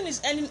 as the season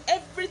is ending,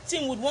 every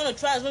team would want to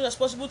try as much as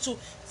possible to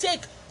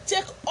take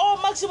all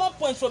maximum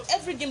points from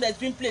every game that's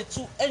been played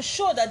to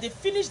ensure that they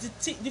finish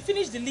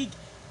the league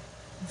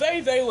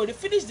very, very well. End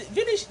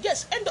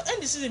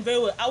the season very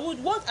well. I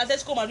would want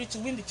Atletico Madrid to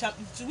win the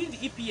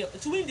EPL,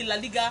 to win the La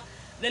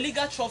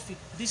Liga trophy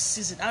this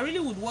season. I really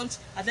would want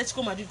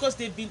Atletico Madrid because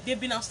they've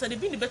been outstanding.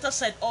 They've been the better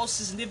side all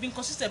season. They've been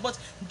consistent. But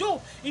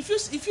though in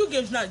few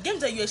games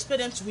that you expect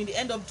them to win, they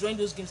end up drawing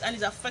those games, and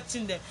it's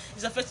affecting them.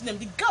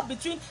 The gap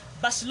between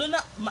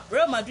Barcelona,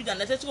 Real Madrid,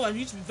 and Atletico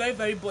Madrid to be very,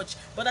 very much.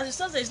 But as it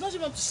stands, there, it's not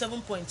even up to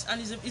 7 points, and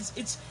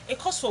it's a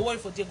cause for worry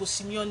for Diego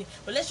Simeone.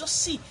 But let's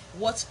just see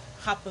what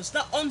happens.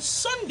 Now on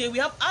Sunday we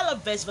have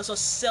Alaves versus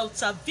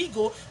Celta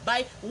Vigo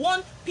by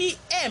 1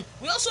 p.m.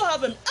 We also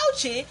have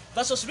Elche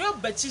versus Real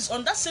Betis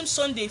on that same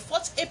Sunday,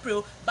 4th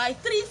April by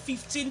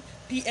 3:15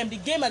 p.m. The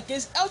game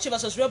against Elche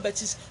versus Real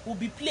Betis will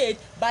be played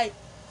by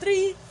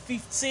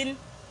 3:15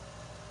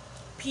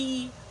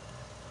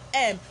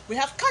 p.m. We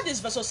have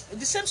Cadiz versus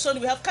the same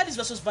Sunday. We have Cadiz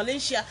versus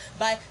Valencia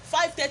by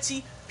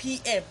 5:30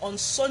 p.m. on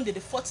Sunday, the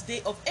 4th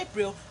day of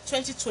April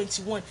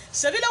 2021.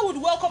 Sevilla would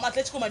welcome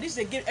Atletico Madrid. This is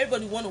a game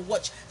everybody want to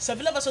watch.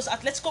 Sevilla versus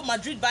Atletico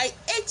Madrid by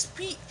 8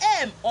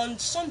 p.m. on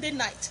Sunday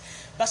night.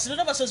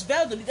 Barcelona versus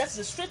Valladolid. That is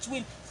a straight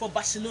win for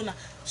Barcelona.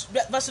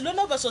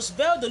 Barcelona versus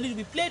Valladolid will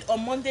be played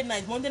on Monday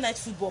night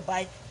football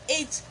by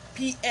 8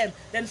 p.m.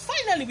 Then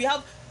finally we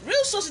have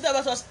Real Sociedad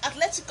versus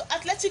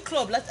Athletic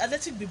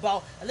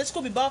Bilbao.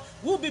 Atletico Bilbao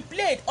will be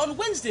played on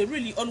Wednesday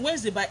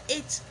by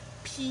 8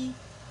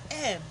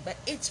 p.m.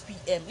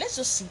 Let's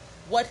just see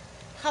what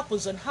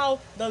happens on how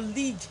the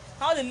league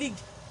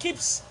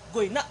keeps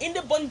going. Now in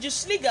the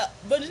Bundesliga,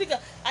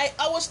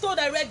 I was told,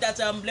 I read that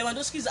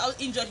Lewandowski is out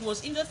injured. He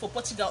was injured for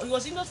Portugal. He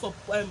was injured for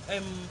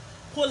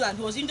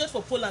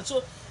Poland.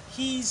 So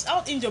he's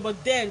out injured,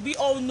 but then we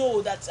all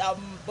know that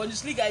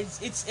Bundesliga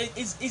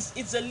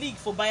it's a league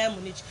for Bayern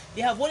Munich.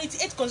 They have won it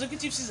 8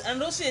 consecutive seasons,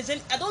 and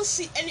I don't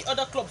see any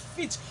other club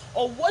fit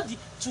or worthy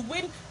to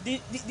win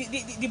the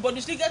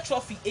Bundesliga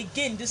trophy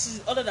again this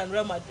season other than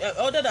Real Madrid,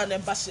 other than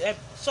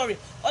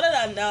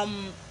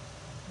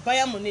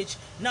Bayern Munich.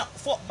 Now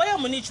for Bayern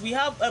Munich we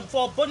have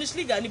for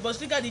Bundesliga, the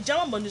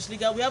German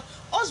Bundesliga, we have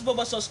Augsburg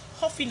versus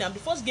Hoffenheim. The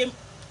first game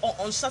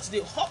on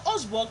Saturday,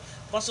 Augsburg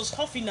versus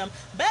Hoffenheim.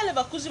 Bayer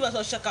Leverkusen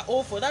versus Schalke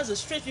 04. That's a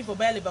straight win for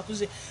Bayer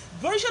Leverkusen.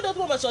 Borussia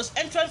Dortmund versus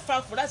Eintracht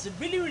Frankfurt. That's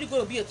really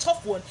going to be a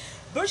tough one.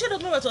 Borussia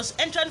Dortmund versus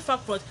Eintracht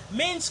Frankfurt.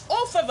 Mainz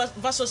 05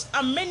 versus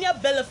Arminia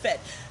Bielefeld.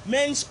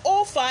 Mainz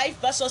 05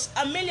 versus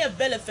Arminia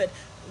Bielefeld.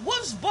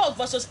 Wolfsburg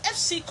versus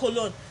FC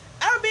Cologne.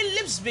 RB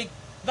Leipzig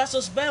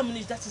versus Bayern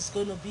Munich. That is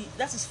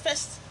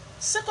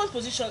second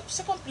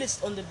place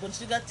on the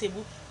Bundesliga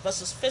table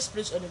versus first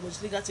place on the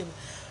Bundesliga table.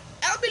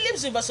 RB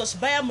Leipzig versus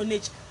Bayern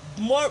Munich.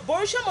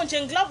 Borussia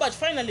Mönchengladbach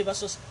finally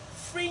versus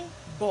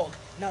Freiburg.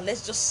 Now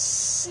let's just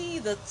see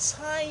the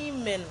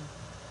timing.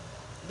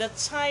 I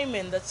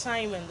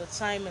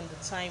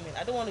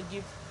don't want to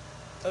give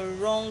a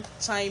wrong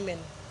timing.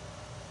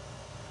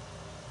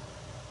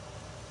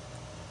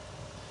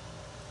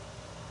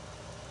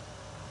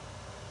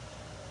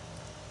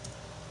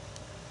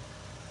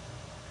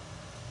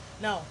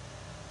 Now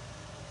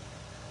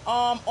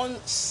on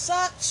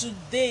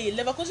Saturday,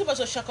 Leverkusen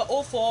versus Schalke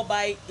 04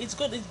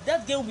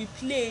 that game will be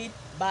played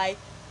by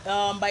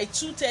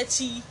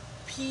 2:30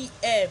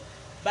 p.m.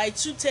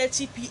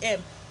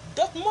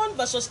 Dortmund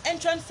versus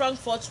Eintracht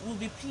Frankfurt will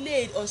be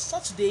played on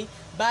Saturday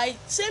by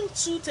same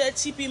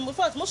 2:30 p.m. In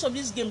fact, most of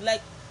these games,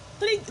 like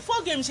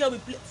 5 games will be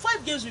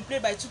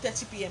played by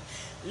 2:30 p.m.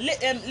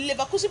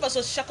 Leverkusen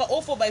versus Schalke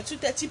 04 by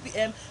 2:30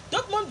 p.m.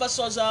 Dortmund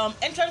versus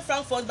Eintracht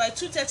Frankfurt by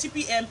 2:30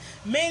 p.m.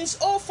 Mainz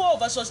 04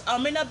 versus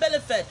Arminia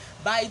Bielefeld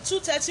by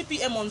 2:30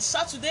 p.m. on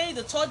Saturday,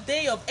 the 3rd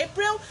day of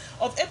April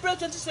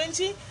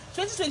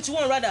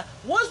 2021 rather.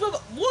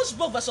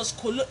 Wolfsburg versus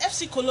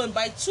FC Cologne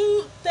by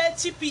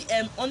 2:30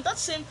 p.m. on that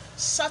same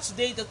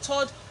Saturday, the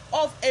 3rd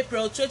of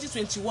April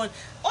 2021.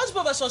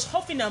 Augsburg versus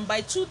Hoffenheim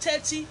by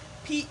 2:30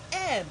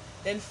 p.m.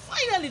 Then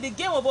finally, the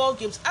game of all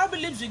games,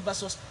 RB Leipzig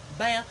versus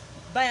Bayern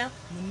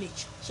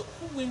Munich. So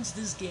who wins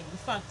this game? In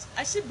fact,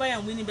 I see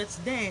Bayern winning, but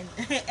then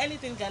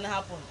anything can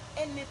happen.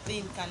 In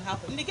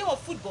the game of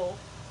football,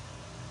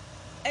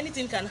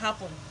 anything can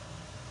happen.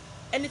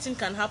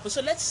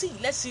 So let's see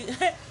let's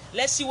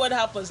see what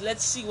happens.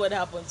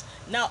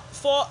 Now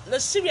for the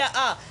Serie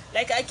A,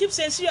 like I keep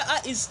saying, Serie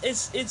A is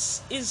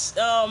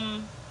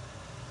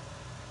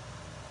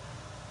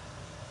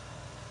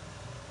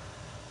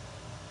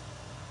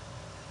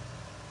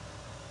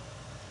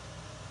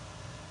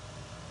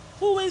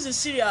who wins the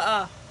Serie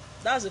A?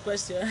 That's the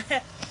question.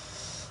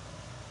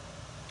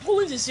 Who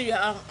wins the Serie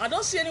A? I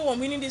don't see anyone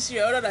winning this Serie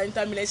A other than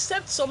Inter Milan,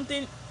 except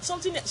something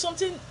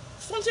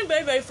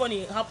very, very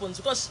funny happens,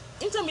 because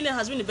Inter Milan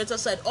has been the better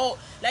side. Or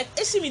like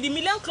AC Milan, the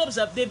Milan clubs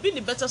they've been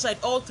the better side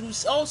all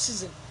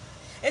season.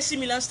 AC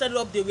Milan started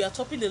up, they were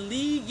topping the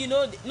league. They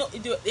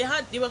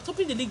were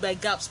topping the league by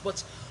gaps,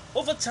 but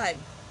over time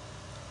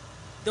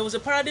there was a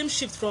paradigm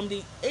shift from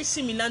the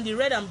AC Milan, the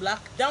red and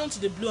black, down to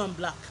the blue and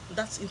black.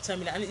 That's Inter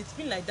Milan, and it's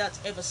been like that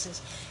ever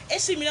since.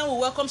 AC Milan will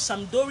welcome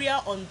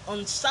Sampdoria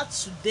on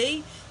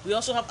Saturday. We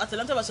also have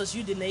Atalanta versus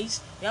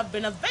Udinese. We have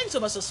Benevento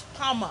versus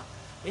Parma.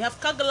 We have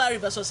Cagliari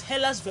versus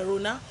Hellas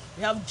Verona.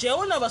 We have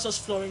Genoa versus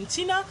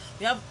Fiorentina.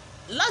 We have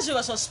Lazio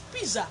versus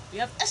Pisa. We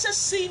have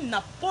SSC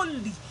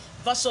Napoli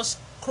versus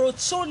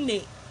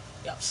Crotone.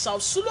 We have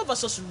Sassuolo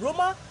versus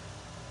Roma.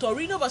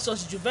 Torino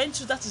versus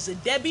Juventus. That is a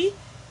derby.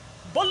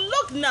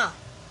 Bologna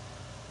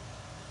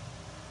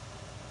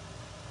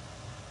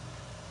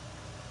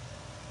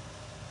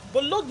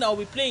will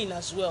be playing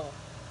as well.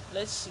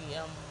 Let's see.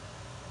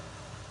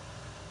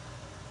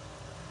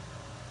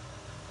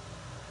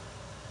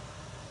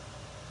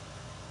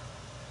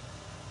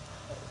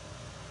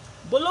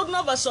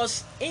 Bologna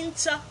versus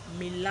Inter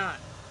Milan.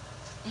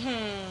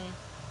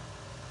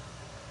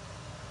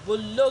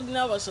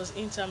 Bologna versus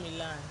Inter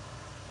Milan.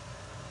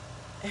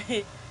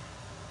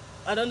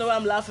 I don't know why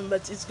I'm laughing,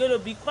 but it's going to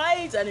be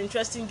quite an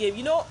interesting game.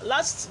 You know,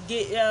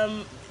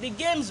 the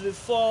games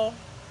before.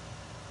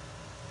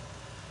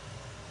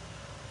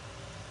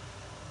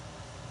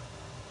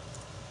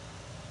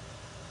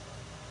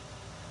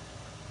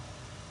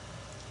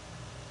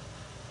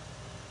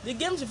 The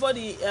games before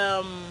the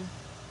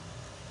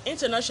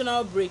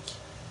international break,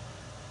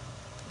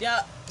 there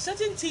are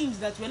certain teams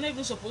that were not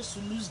even supposed to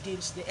lose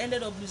games. They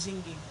ended up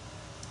losing the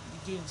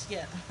games.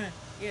 Yeah,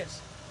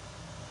 yes.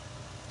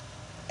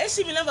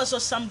 AC Milan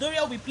versus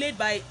Sampdoria will be played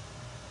by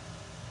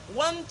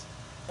one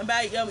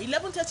by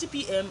 11:30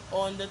 p.m.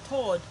 on the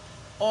 3rd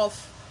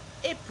of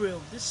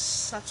April, this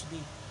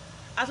Saturday.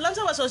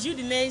 Atlanta versus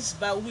Udinese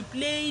will be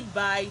played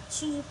by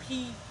 2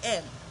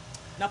 p.m.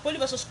 Napoli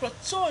versus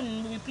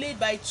Crotone will be played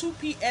by 2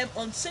 p.m.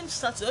 on same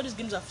Saturday. All these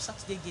games are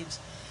Saturday games.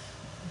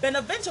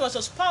 Benevento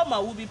versus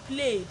Parma will be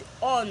played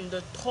on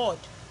the 3rd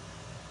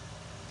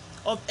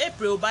of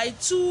April by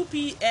 2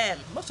 p.m.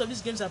 Most of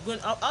these games are going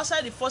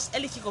outside the first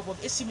early kickoff of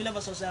AC Milan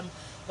versus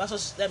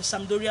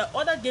Sampdoria.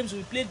 Other games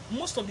will be played.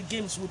 Most of the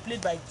games will be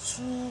played by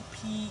 2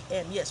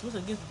 p.m. Yes, most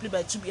of the games will be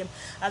played by 2 p.m.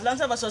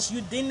 Atlanta versus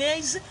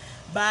Udinese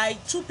by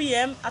 2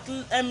 p.m.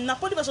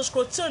 Napoli versus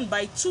Crotone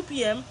by 2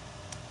 p.m.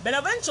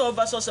 Benevento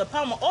versus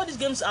Parma. All these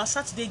games are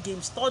Saturday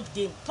games.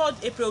 3rd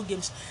April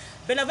games.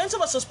 Benevento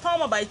versus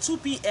Parma by 2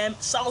 p.m.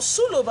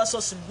 Sassuolo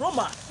versus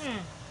Roma.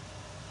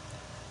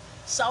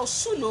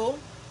 Sassuolo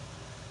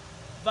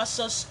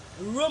versus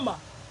Roma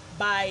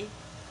by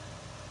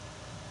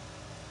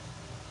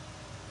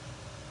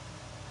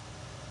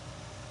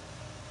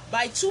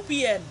 2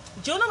 p.m.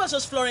 Genoa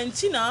versus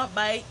Florentina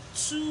by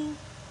 2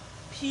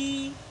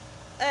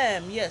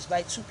 p.m. Yes,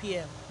 by 2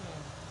 p.m.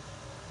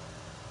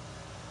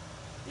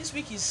 This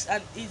week it's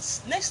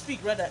next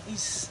week rather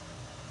is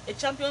a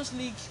Champions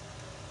League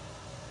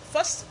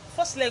first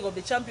leg of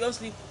the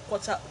Champions League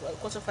quarter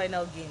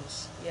final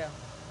games. Yeah.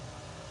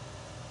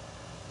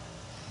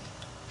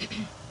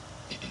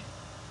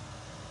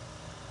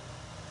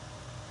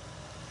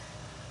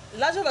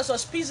 Lazio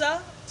versus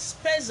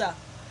Spezia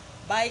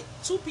by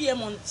 2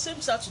 p.m. on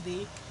same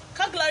Saturday.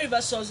 Cagliari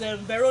versus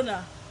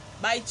Verona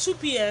by 2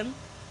 p.m.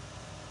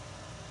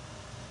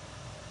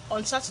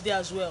 on Saturday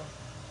as well.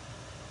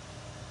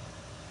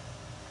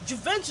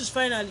 Juventus,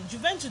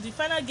 the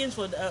final games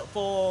for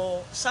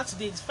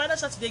Saturday. The final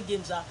Saturday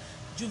games are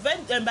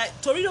by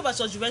Torino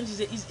versus Juventus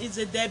is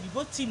a derby.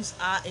 Both teams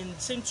are in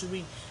the same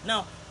Turin.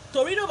 Now,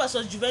 Torino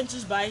versus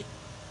Juventus by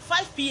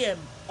 5 p.m.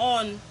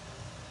 on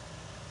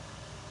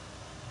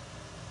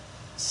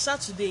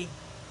Saturday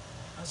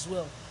as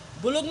well.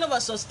 Bologna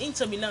versus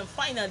Inter Milan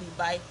finally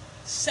by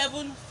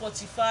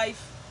 7:45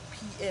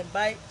 p.m.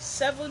 by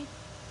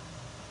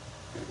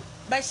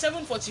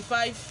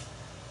 7:45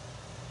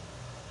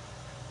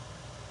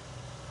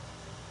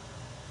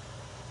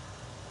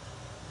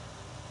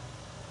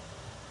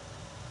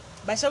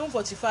 by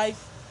 7:45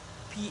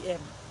 p.m.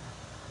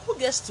 Who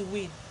gets to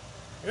win?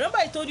 Remember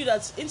I told you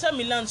that Inter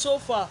Milan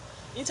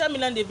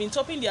they've been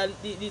topping their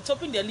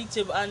league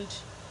table, and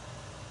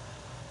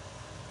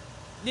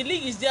the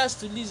league is theirs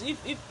to lose. If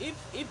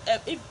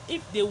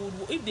they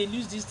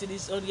lose this thing,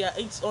 it's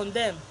on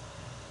them.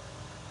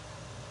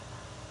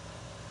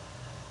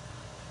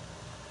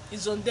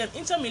 It's on them.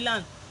 Inter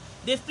Milan,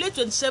 they've played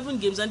 27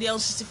 games and they are on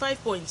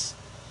 65 points.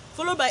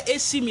 Followed by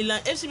AC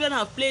Milan. AC Milan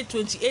have played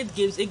 28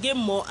 games, a game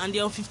more, and they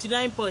are on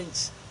 59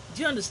 points.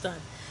 Do you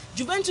understand?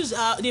 Juventus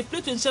they've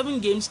played 27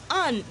 games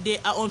and they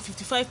are on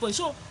 55 points.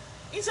 So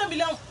Inter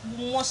Milan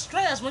must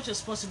try as much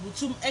as possible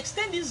to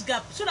extend this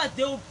gap so that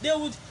they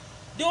will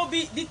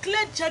be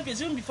declared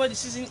champions even before the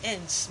season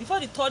ends. Before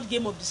the third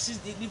game of the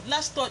season,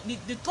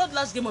 the third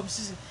last game of the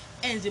season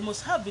ends, they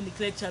must have been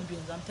declared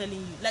champions. I'm telling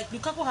you. Like,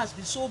 Lukaku has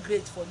been so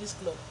great for this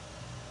club.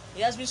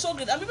 He has been so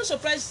great. I'm even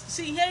surprised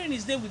hearing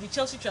his name with the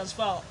Chelsea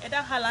transfer, either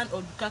Haaland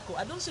or Lukaku.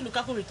 I don't see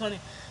Lukaku returning.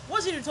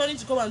 What's he returning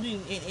to come and do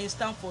in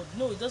Stamford?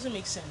 No, it doesn't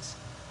make sense.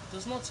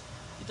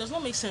 It does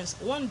not make sense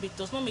one bit.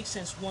 Does not make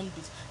sense one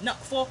bit. Now,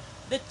 for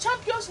the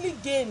Champions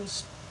League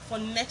games for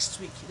next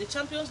week, the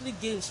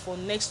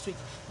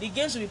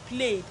games will be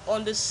played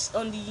on the 7th.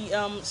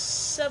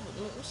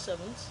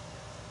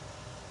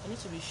 I need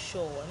to be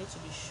sure.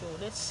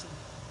 Let's see.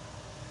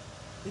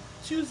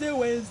 It's Tuesday,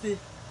 Wednesday.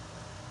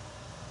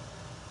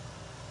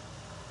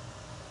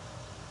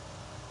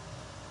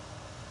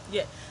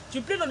 Yeah, it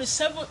will be played on the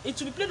 7th. It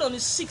will be played on the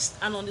 6th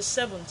and on the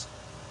 7th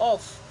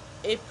of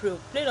April.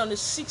 Played on the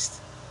 6th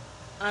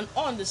and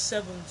on the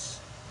 7th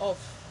of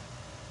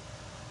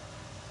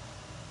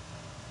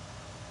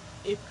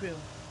April.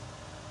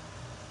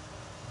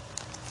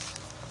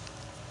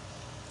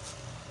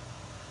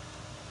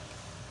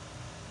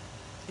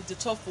 It's a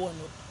tough one.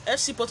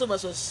 FC Porto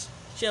versus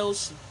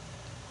Chelsea.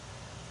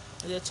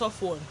 It's a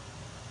tough one.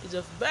 It's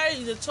a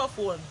tough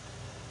one.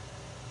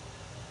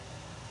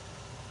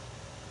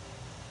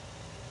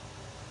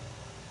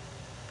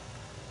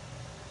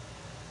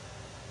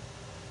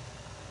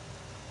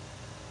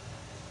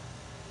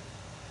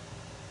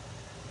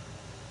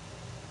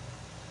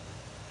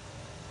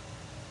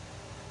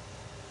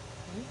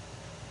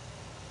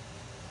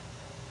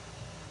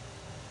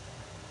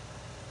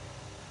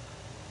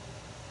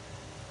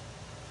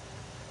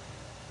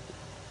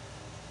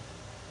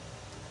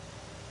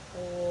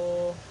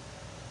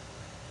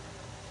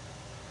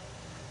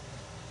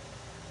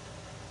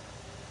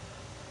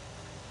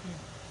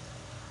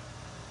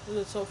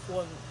 It's a tough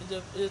one.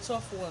 It's a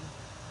tough one.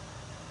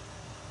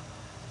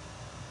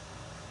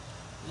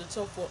 It's a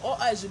tough one.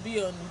 All eyes will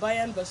be on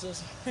Bayern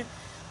versus.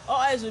 All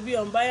eyes will be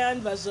on Bayern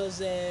versus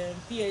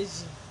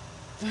PSG.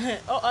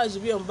 All eyes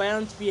will be on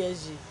Bayern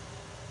PSG.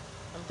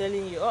 I'm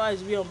telling you, all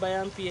eyes will be on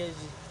Bayern PSG.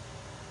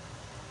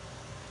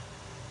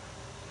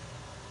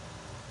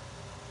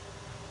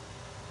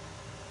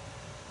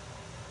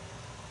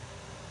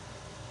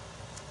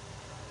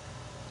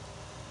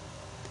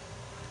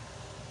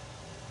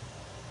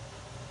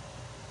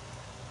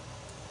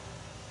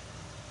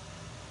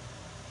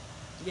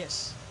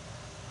 Yes.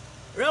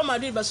 Real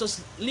Madrid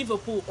versus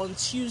Liverpool on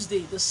Tuesday,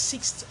 the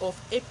 6th of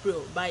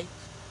April by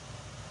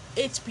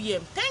 8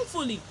 p.m.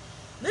 Thankfully,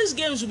 these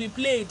games will be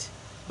played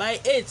by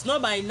 8,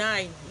 not by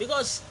 9,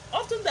 because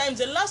oftentimes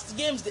the last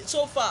games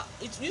so far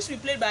it used to be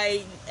played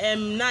by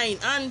 9,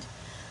 and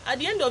at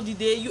the end of the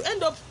day you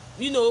end up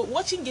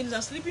watching games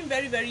and sleeping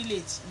very very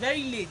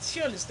late.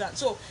 You understand?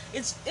 So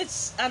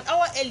it's an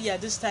hour earlier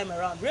this time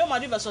around. Real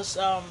Madrid versus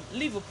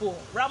Liverpool.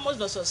 Ramos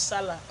versus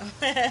Salah.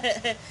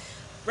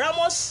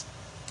 Ramos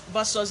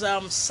versus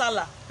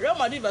Salah. Real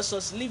Madrid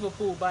versus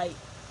Liverpool by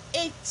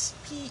 8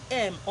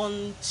 p.m.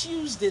 on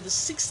Tuesday, the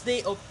 6th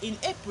day of in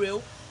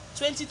April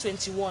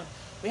 2021.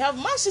 We have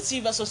Man City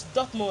versus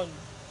Dortmund.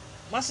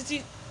 Man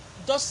City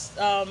just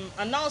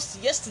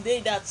announced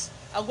yesterday that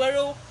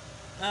Aguero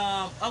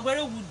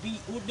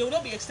they will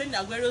not be extending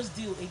Aguero's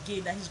deal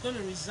again, that he's going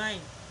to resign.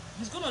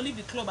 He's going to leave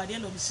the club at the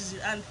end of the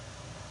season, and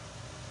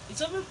it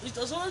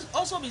has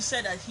also been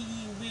said that he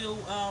will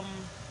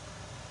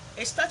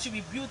a statue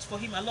be built for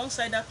him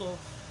alongside that of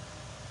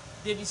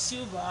David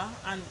Silva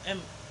and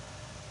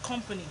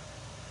company.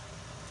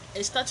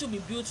 A statue will be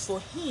built for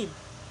him.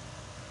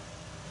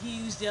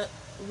 He is their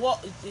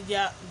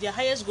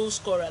highest goal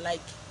scorer,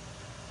 like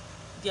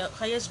their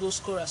highest goal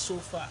scorer so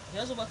far. He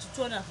has over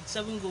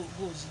 257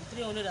 goals in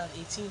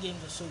 318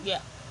 games or so.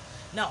 Yeah.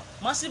 Now,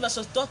 Man City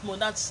versus Dortmund,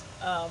 that's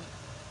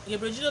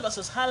Gabriel Jesus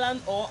versus Haaland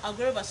or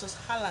Aguero versus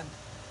Haaland.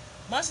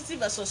 Man City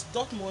versus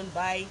Dortmund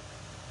by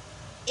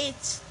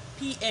 8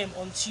 p.m.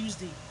 on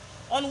Tuesday.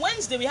 On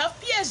Wednesday, we have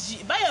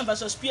PSG, Bayern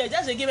versus PSG.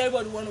 That's a game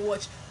everybody want to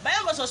watch.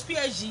 Bayern versus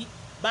PSG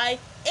by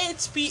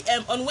 8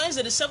 p.m. on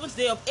Wednesday, the 7th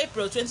day of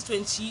April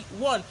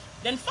 2021.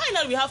 Then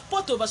finally, we have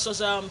Porto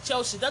versus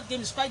Chelsea. That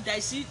game is quite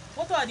dicey.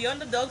 Porto are the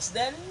underdogs.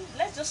 Then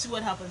let's just see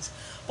what happens.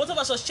 Porto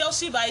versus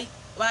Chelsea by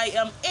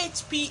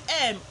 8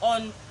 p.m.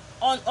 on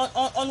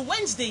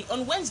Wednesday.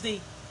 On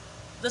Wednesday,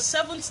 the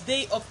 7th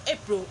day of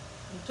April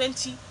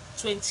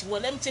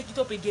 2021. Let me take it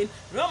up again.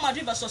 Real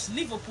Madrid versus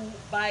Liverpool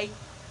by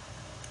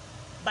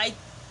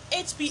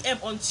 8 p.m.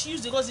 on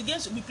Tuesday, because the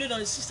games will be played on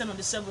the 6th and on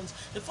the 7th.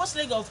 The first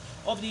leg of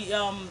the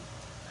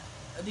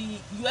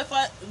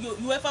UEFA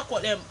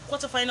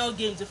quarterfinal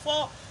games, the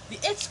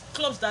 8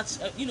 clubs that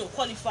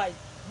qualified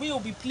will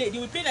be played. They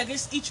will be playing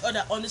against each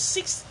other on the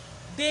 6th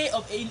day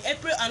in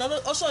April and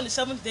also on the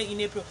 7th day in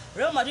April.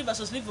 Real Madrid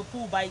versus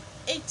Liverpool by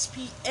 8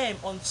 p.m.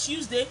 on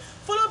Tuesday,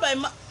 followed by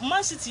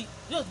Man City.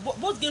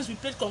 Both games will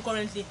be played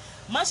concurrently.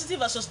 Man City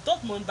versus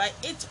Dortmund by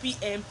 8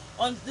 p.m.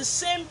 on the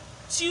same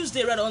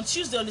Tuesday, on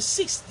Tuesday on the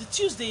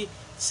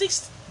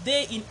 6th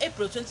day in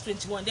April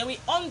 2021. Then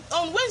on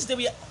Wednesday,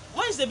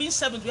 Wednesday being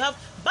 7th, we have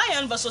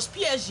Bayern versus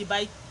PSG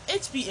by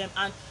 8 p.m.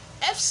 and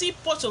FC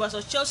Porto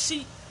versus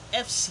Chelsea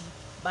FC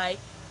by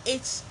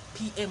 8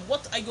 p.m.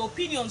 What are your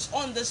opinions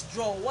on this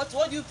draw? What do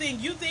you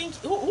think? You think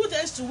who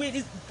tends to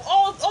win?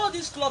 All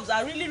these clubs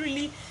are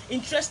really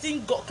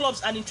interesting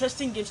clubs and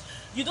interesting games.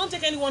 You don't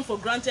take anyone for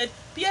granted.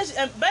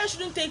 Bayern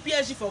shouldn't take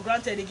PSG for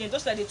granted again,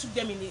 just like they took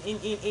them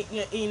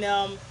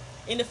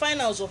in the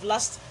finals of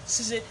last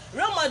season.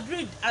 Real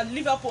Madrid and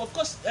Liverpool, of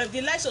course,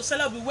 the likes of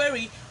Salah will be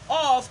wary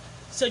of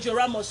Sergio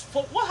Ramos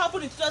for what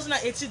happened in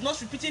 2018 not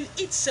repeating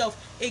itself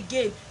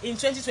again in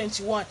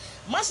 2021.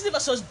 Man City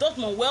versus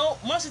Dortmund. Well,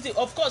 Dortmund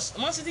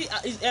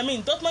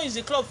is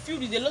a club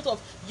filled with a lot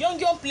of young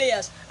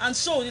players, and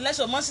so the likes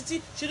of Man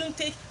City shouldn't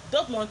take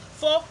Dortmund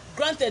for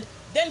granted.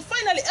 Then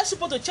finally, FC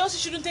Porto. Chelsea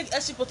shouldn't take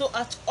FC Porto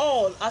at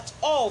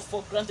all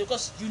for granted,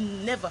 because you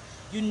never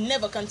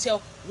can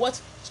tell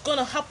what's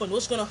gonna happen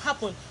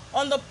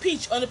on the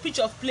pitch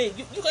of play.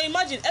 You can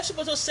imagine FC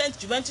Porto sent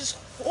Juventus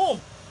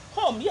home.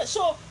 Yeah,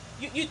 so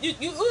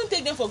you wouldn't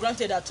take them for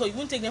granted at all. You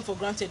wouldn't take them for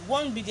granted.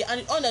 One be the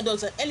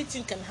underdogs, and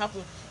anything can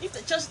happen. If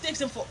the Chelsea takes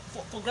them for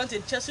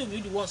granted, Chelsea will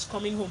be the ones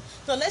coming home.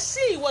 So let's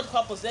see what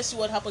happens.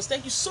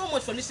 Thank you so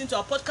much for listening to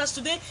our podcast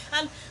today,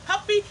 and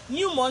happy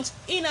new month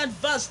in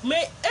advance.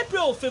 May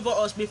April favor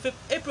us. May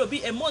April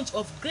be a month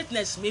of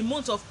greatness. May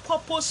month of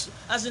purpose,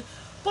 as in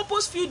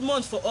purpose-filled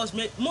month for us.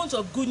 May month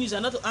of good news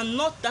and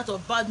not that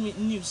of bad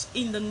news.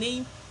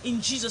 In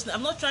Jesus' name.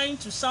 I'm not trying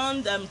to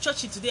sound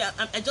churchy today.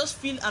 I just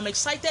feel I'm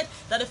excited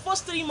that the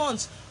first 3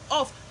 months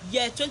of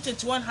year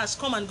 2021 has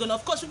come and gone.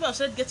 Of course, people have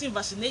started getting the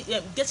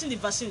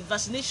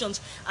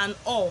vaccinations and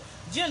all.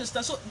 Do you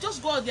understand? So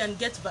just go out there and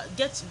get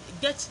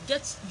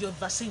your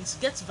vaccines,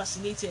 get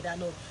vaccinated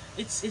and all.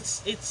 It's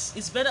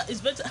better.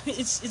 It's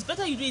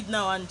better you do it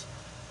now, and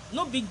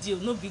no big deal,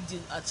 no big deal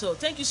at all.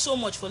 Thank you so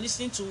much for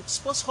listening to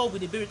Sports Hub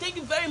with Ebere. Thank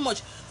you very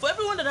much for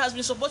everyone that has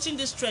been supporting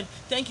this trend.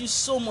 Thank you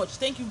so much.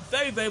 Thank you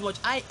very, very much.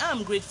 I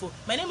am grateful.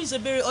 My name is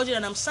Ebere Ojen,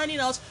 and I'm signing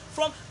out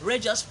from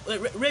Regia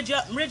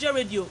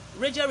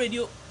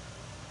Radio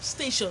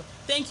station.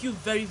 Thank you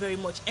very, very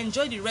much.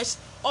 Enjoy the rest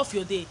of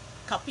your day.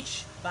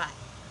 Capiche.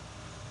 Bye.